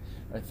thank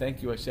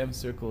you Hashem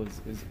circle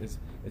is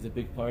a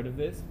big part of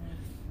this.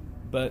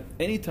 But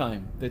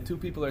anytime that two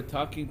people are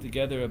talking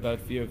together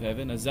about fear of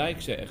heaven, azay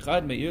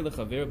k'shechad me'ir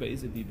l'chaver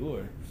ba'izah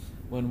dibur,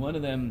 when one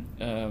of them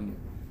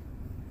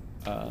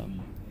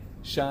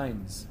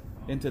shines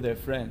into their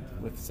friend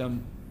with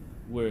some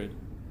word,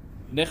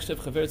 then the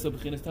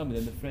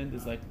friend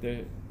is like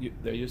they're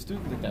your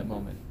student at that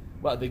moment.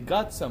 Wow, they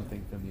got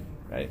something from you,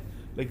 right?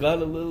 They got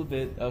a little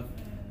bit of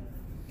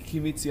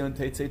Kimitzion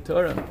Teitzei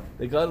Torah.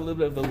 They got a little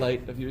bit of the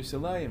light of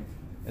Yerushalayim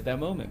at that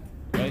moment,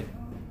 right?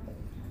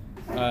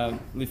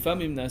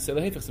 Lifamim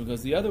it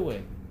goes the other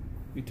way.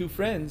 You're two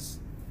friends.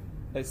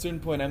 At a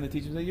certain point, I'm the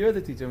teacher, and you're the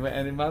teacher,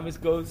 and in Mamis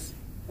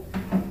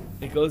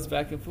it goes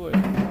back and forth.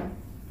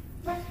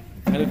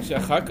 We mamish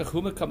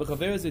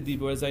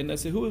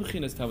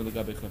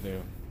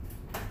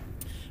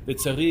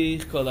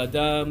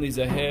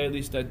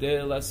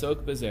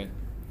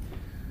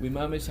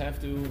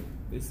have to.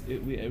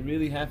 We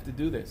really have to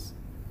do this.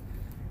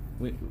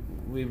 We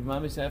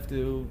mamish have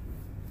to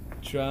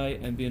try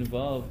and be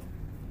involved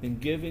in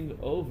giving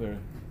over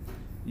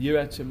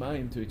yirat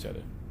shamayim to each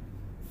other.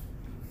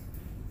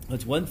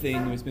 That's one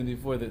thing we've been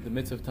before, that the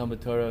mitzvah of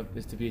Talmud Torah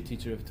is to be a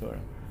teacher of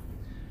Torah.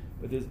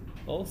 But there's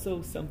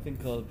also something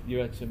called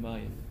Yirat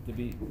Shamayim, to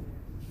be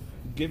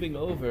giving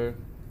over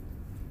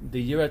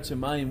the Yirat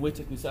Shamayim, which,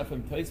 like we saw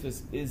from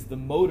Tosfos, is the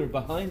motor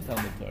behind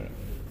Talmud Torah.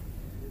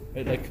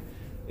 Right? Like,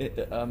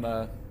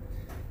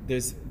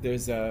 there's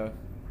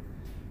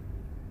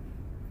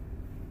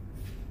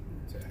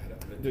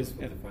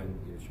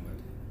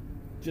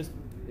just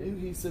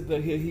he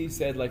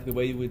said like the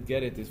way you would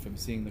get it is from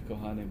seeing the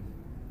Kohanim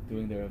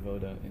doing their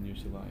avoda in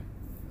Yerushalayim.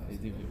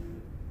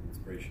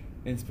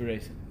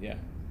 Inspiration, yeah.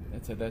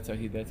 That's how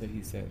he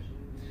said.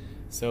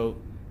 So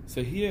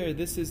here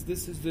this is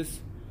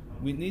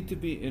we need to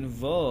be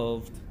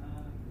involved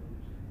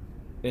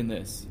in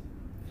this.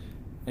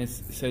 And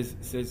says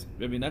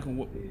Rabbi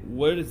Nachman,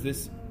 where does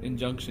this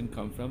injunction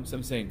come from? So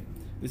I'm saying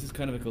this is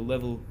kind of like a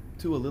level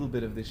 2, a little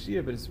bit of this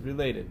year, but it's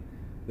related.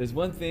 There's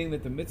one thing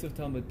that the mitzvah of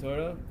Talmud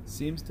Torah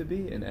seems to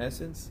be, in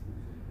essence,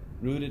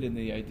 rooted in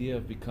the idea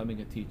of becoming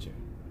a teacher.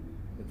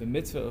 That the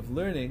mitzvah of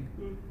learning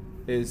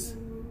is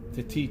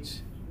to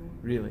teach,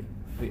 really.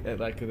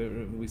 Like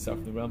we saw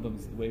from the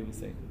Rambam's the way we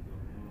say,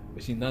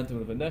 most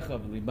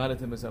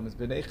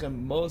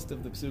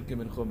of the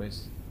psukim in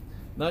Chumash,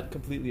 not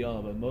completely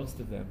all, but most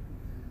of them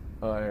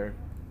are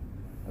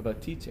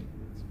about teaching.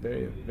 It's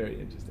very, very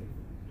interesting.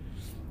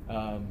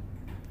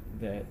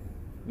 That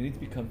we need to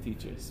become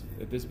teachers.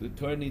 That the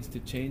Torah needs to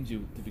change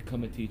you to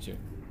become a teacher.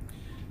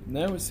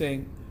 Now we're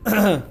saying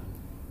Yirat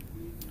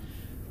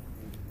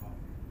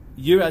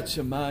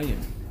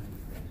Shamayim.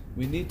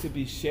 We need to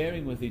be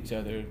sharing with each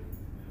other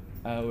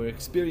our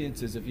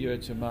experiences of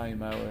Yirat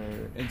Shamayim,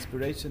 our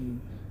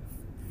inspiration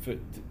to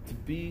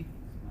be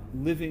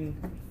living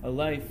a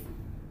life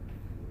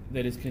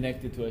that is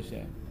connected to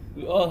Hashem.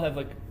 We all have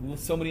like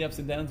so many ups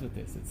and downs with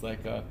this. It's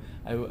like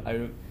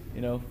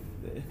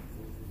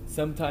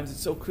sometimes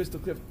it's so crystal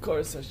clear. Of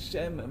course,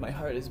 Hashem, and my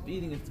heart is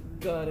beating. It's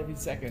God every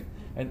second.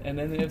 And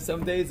then we have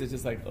some days it's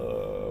just like,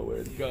 oh,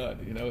 where's God?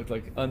 It's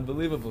like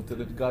unbelievable to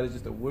that God is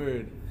just a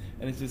word,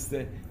 and it's just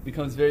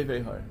becomes very,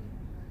 very hard.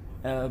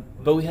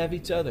 But we have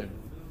each other,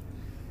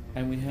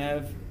 and we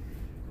have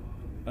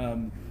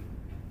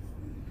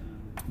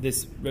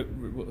this.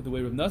 The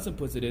way Rav Nassim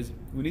puts it is,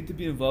 we need to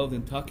be involved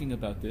in talking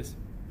about this.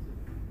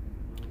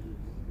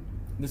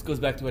 And this goes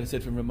back to what I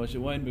said from Rav Moshe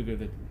Weinberger,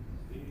 that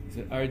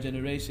our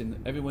generation,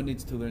 everyone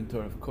needs to learn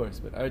Torah, of course,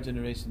 but our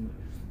generation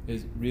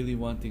is really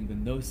wanting the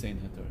Nosein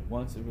HaTorah,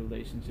 wants a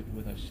relationship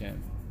with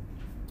Hashem,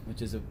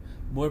 which is a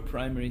more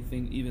primary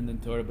thing even than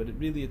Torah. But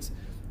it's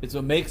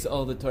what makes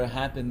all the Torah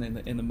happen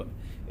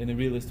in a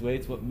realist way.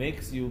 It's what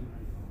makes you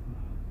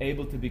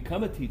able to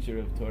become a teacher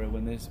of Torah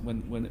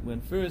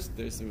when first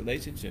there's a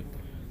relationship.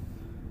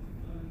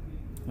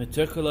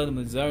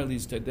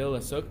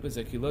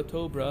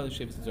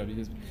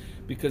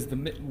 Because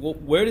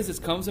where does this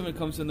come from? It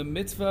comes from the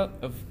mitzvah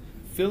of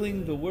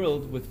filling the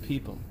world with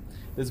people.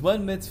 There's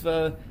one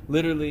mitzvah,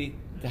 literally,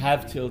 to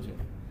have children,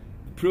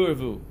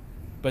 pru'ervu.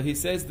 But he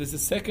says there's a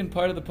second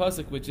part of the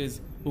pasuk, which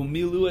is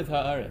umilu et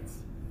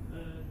haaretz,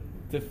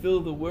 to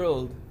fill the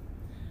world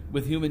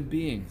with human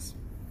beings.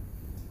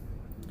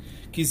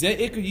 We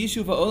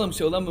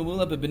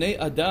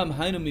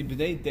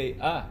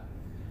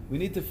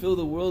need to fill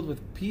the world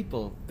with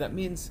people. That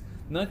means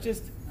not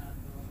just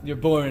you're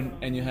born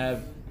and you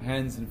have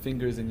hands and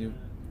fingers and you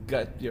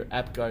got your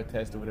APGAR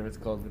test or whatever it's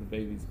called for the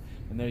babies,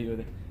 and there you are.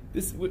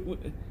 This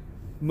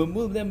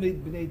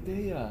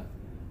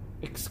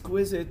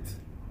exquisite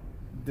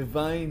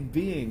divine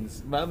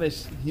beings,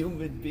 mamish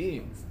human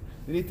beings.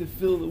 We need to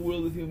fill the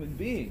world with human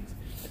beings,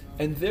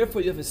 and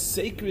therefore you have a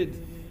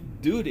sacred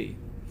duty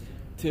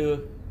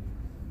to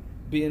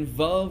be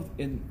involved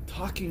in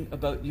talking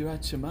about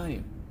Yirat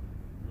Shamayim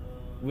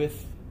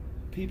with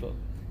people,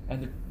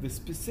 and the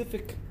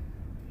specific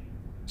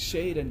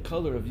shade and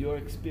color of your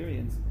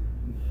experience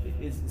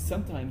is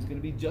sometimes going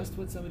to be just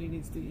what somebody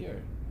needs to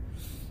hear.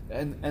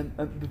 And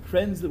the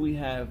friends that we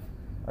have,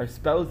 our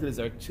spouses,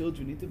 our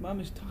children, need to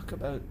mamish talk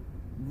about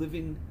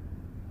living,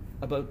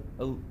 about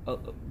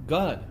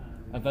God,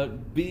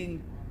 about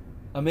being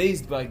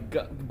amazed by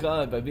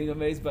God, by being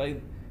amazed by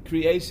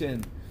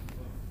creation,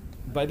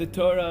 by the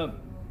Torah,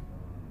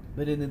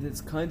 but in this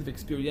kind of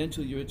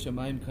experiential Yirat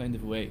Shamayim kind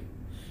of way.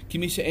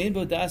 Somebody's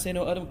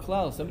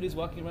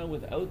walking around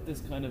without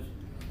this kind of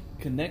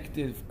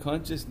connective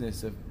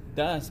consciousness of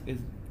das,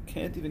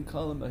 can't even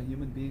call him a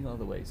human being all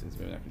the way. Says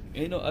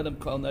Ain't no Adam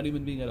Klal, not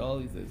human being at all.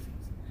 He says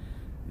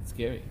it's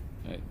scary,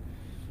 right?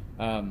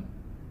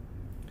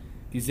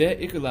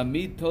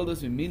 Lamid told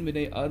us we mean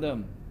b'nei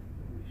Adam.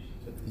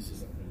 This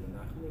is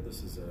Nachman, or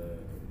this is Rabbi?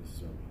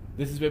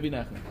 This is Rabbi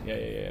Nachman.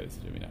 Yeah. This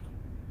is Rabbi Nachman.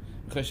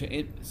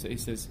 So he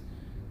says,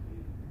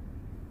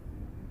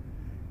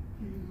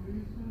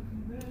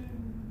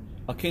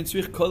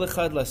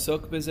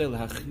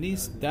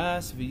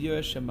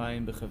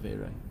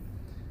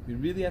 we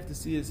really have to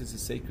see this as a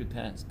sacred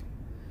task.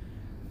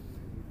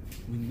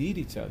 We need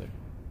each other.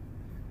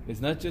 It's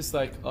not just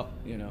like,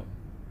 and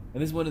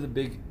this is one of the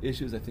big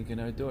issues I think in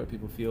our door.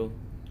 People feel,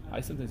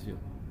 I sometimes feel,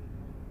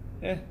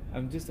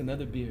 I'm just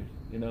another beard,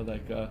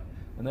 like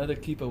another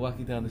keeper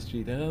walking down the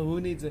street.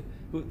 Who needs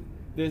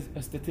there's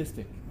a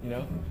statistic, and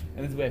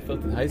this is the way I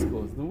felt in high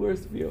school. It's the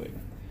worst feeling,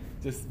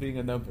 just being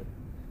a number.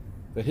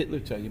 But Hitler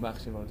tried,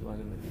 wanted to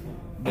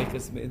make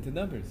us into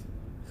numbers.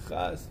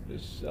 Chas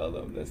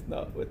v'shalom, that's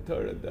not what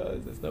Torah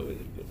does. That's not what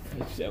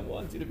Hashem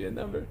wants you to be a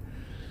number.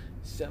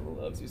 Hashem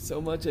loves you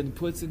so much and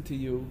puts into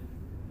you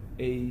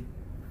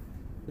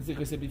it's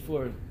like I said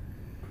before,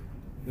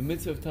 the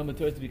mitzvah of Talmud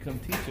Torah is to become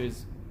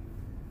teachers.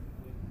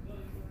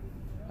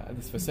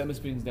 This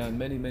Fasemis brings down,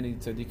 many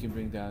tzaddikim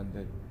bring down,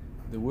 that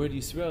the word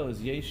Yisrael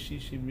is Yesh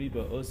Shishim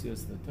Riba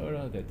Osios the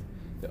Torah, that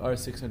there are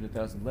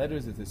 600,000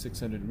 letters, that the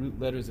 600 root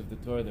letters of the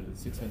Torah, that are the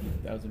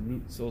 600,000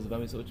 root souls of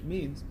Am Yisrael, which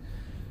means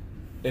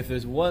if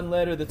there's one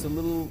letter that's a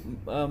little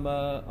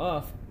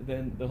off,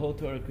 then the whole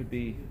Torah could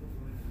be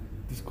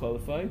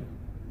disqualified.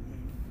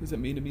 What does that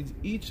mean? It means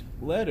each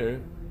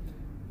letter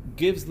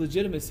gives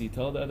legitimacy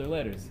to all the other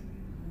letters.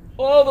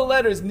 All the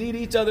letters need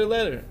each other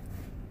letter.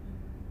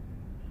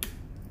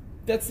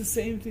 That's the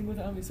same thing with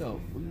Am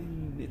Yisrael.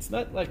 It's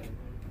not like,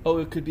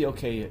 it could be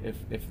okay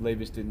if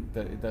Levish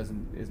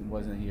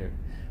wasn't here.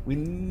 We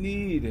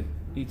need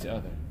each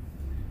other.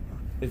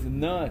 It's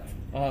not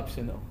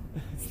optional.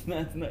 It's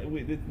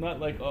not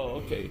like,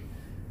 okay,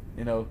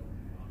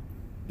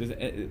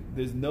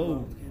 there's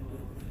no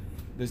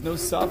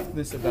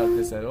softness about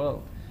this at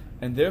all,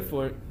 and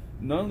therefore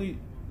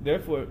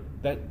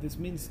that this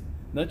means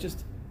not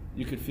just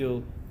you could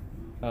feel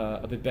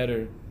a bit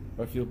better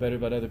or feel better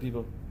about other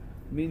people.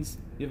 It means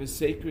you have a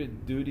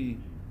sacred duty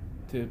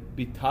to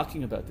be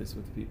talking about this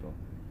with people,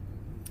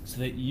 so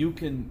that you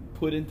can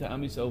put into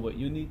Am Yisrael what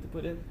you need to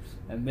put in,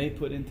 and they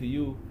put into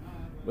you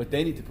what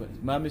they need to put in.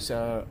 Mamish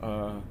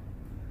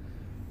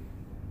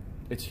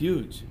it's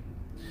huge.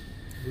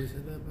 Who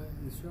said that by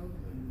Israel?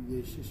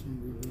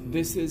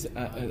 This is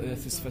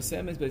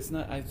Fasemis, but it's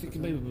not. I think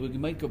maybe we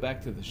might go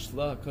back to the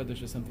Shla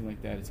Kodesh or something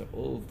like that. It's an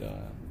old.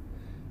 I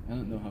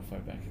don't know how far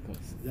back it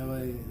goes. That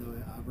way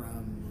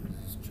Abraham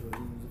was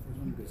chosen as the first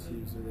one because he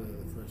was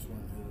the first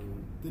one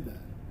who did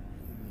that.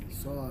 And he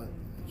saw it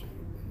and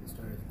he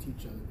started to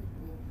teach other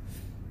people.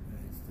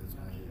 That's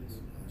why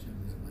Hashem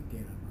is like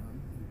Gain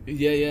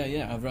Abraham.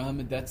 Yeah.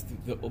 Abraham. That's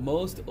the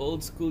most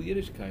old school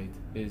Yiddishkeit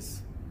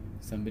is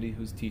somebody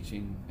who's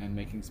teaching and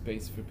making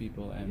space for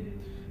people and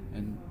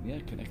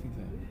connecting to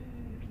them.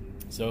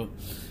 So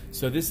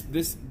this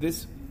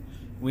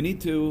we need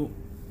to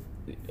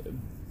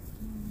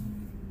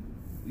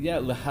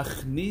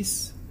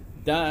lahachnis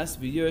das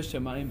v'yirah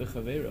shamayim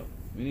b'chavero.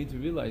 We need to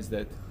realize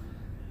that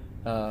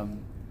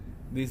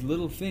these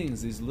little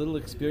things, these little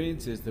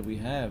experiences that we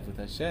have with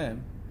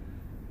Hashem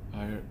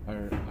are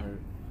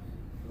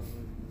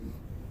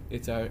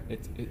it's our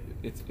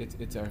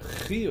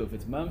chiyuv.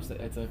 It's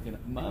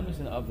mamish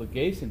an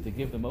obligation to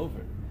give them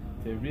over,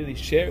 to really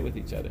share it with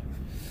each other.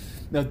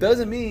 Now, it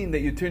doesn't mean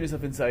that you turn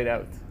yourself inside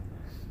out,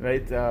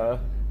 right? There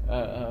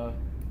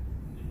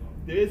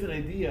is an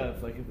idea of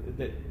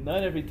that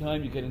not every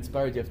time you get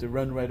inspired you have to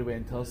run right away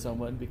and tell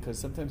someone, because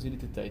sometimes you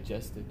need to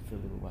digest it for a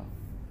little while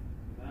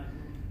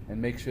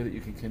and make sure that you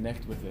can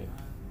connect with it.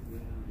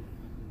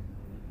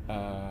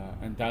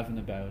 and daven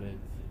about it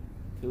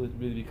till it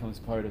really becomes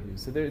part of you.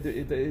 So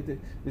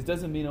this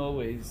doesn't mean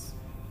always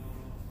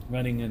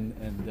running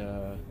and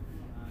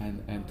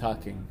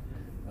talking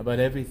about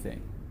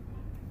everything,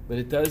 but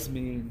it does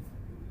mean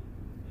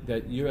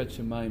that Yirat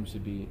Shamayim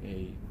should be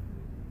a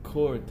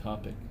core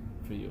topic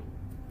for you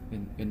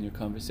in your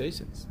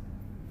conversations.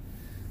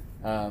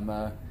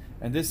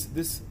 And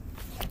this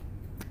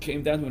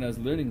came down to when I was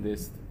learning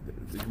this.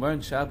 The Gemara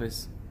in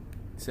Shabbos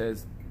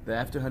says that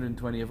after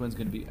 120, everyone's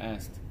going to be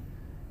asked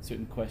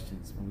certain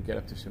questions when we get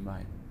up to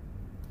Shamayim.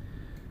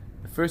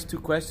 The first two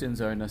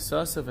questions are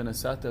Nasasav and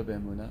Nasata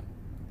be'emunah.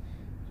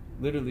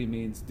 Literally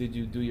means, did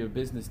you do your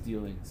business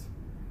dealings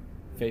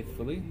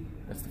faithfully?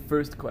 That's the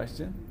first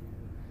question,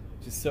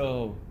 which is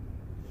so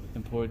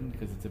important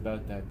because it's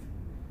about that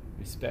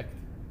respect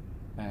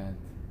and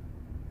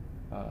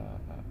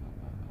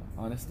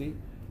honesty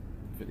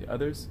for the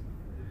others.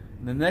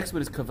 And the next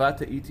one is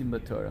Kavata Itim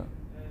Latorah.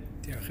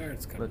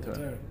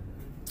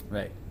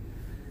 Right.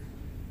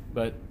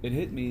 But it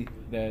hit me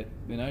that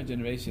in our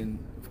generation,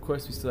 of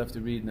course, we still have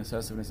to read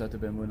Nasasav and Nasata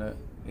be'emunah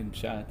in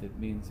Pshat. It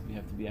means we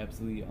have to be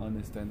absolutely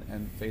honest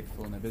and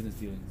faithful in our business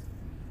dealings.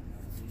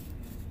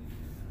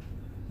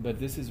 But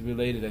this is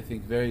related, I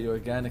think, very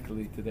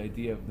organically to the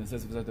idea of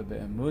Nasasav and Nasata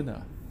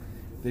be'emunah.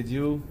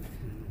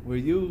 Were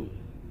you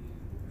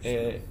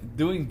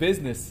doing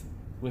business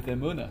with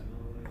emunah?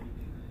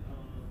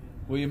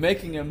 Were you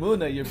making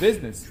emunah your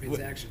business?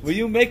 Transactions. Were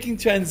you making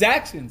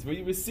transactions? Were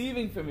you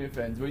receiving from your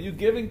friends? Were you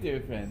giving to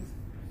your friends?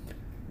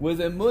 Was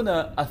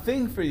emunah a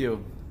thing for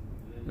you?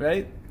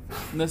 Right?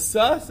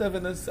 Nasasav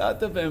and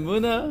Nasata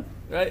be'emunah.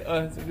 Right?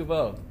 Oh, it's a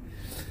good.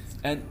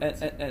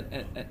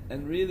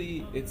 And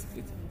really, it's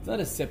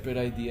not a separate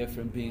idea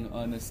from being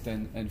honest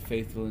and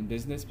faithful in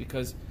business,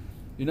 because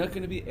you're not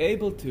going to be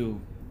able to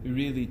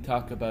really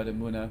talk about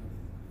emunah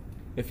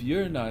if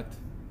you're not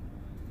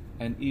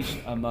an ish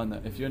amana,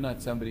 if you're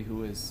not somebody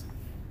who is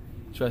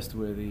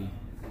trustworthy.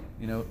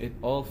 It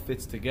all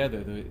fits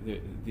together. The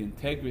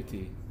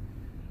integrity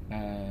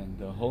and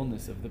the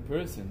wholeness of the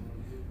person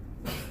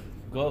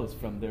goes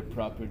from their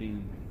property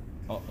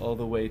all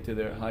the way to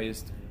their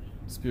highest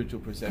spiritual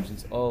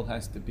perceptions. All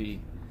has to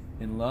be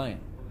in line.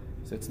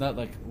 So it's not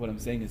like what I'm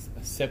saying is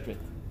a separate,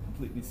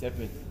 completely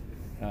separate,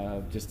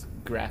 just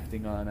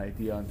grafting on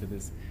idea onto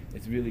this.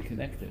 It's really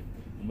connected.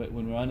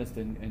 When we're honest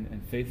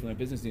and faithful in our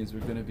business dealings,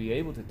 we're going to be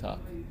able to talk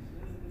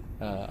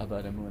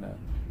about emunah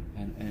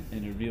and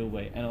in a real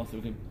way. And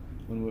also,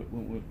 when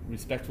we're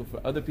respectful for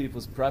other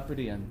people's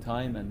property and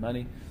time and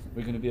money,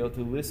 we're going to be able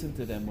to listen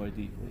to them more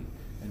deeply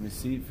and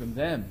receive from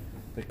them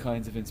the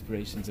kinds of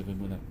inspirations of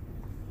emunah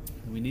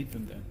that we need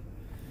from them.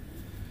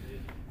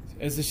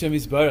 As the Hashem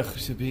Yisbarach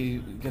should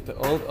get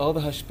all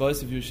the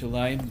hashbos of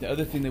Yerushalayim. The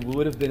other thing that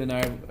would have been in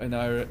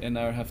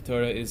our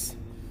haftarah is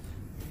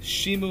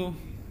Shimu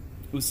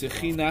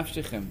Usechi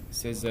Nafshechem,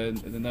 says the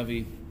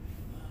Navi.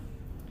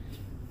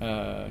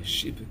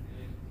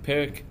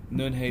 Perik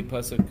Nun Hey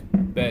Pasuk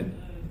Bet.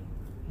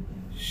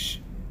 Is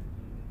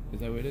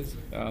that where it is?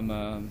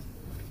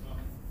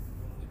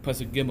 Pasuk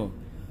Gimel.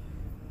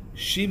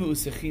 Shimu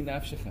Usechi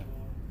Nafshechem.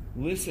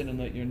 Listen and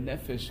let your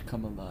nefesh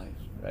come alive.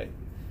 Right.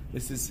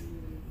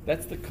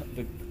 That's the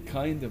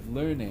kind of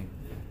learning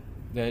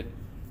that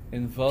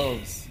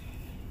involves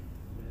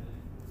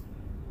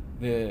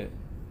the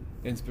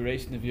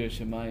inspiration of Yirat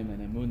Shamayim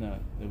and emunah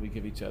that we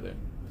give each other.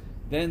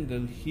 Then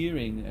the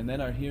hearing, and then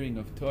our hearing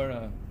of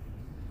Torah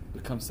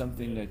becomes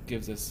something that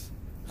gives us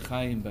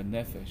chayim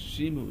b'nefesh.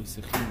 Shimu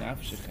u'sechin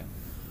nafshechem.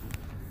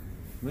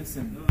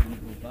 Listen, and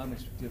it will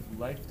give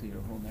life to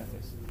your whole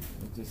nefesh.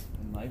 It will just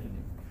enliven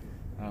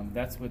you.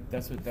 That's what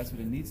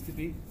it needs to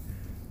be.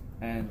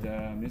 And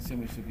we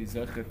should be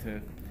zocher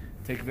to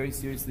take very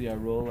seriously our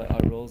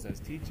roles as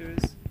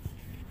teachers.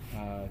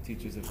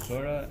 Teachers of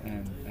Torah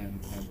and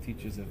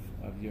teachers of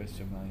Yirat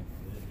Shamayim.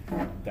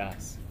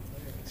 Das.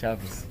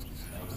 Shabbos.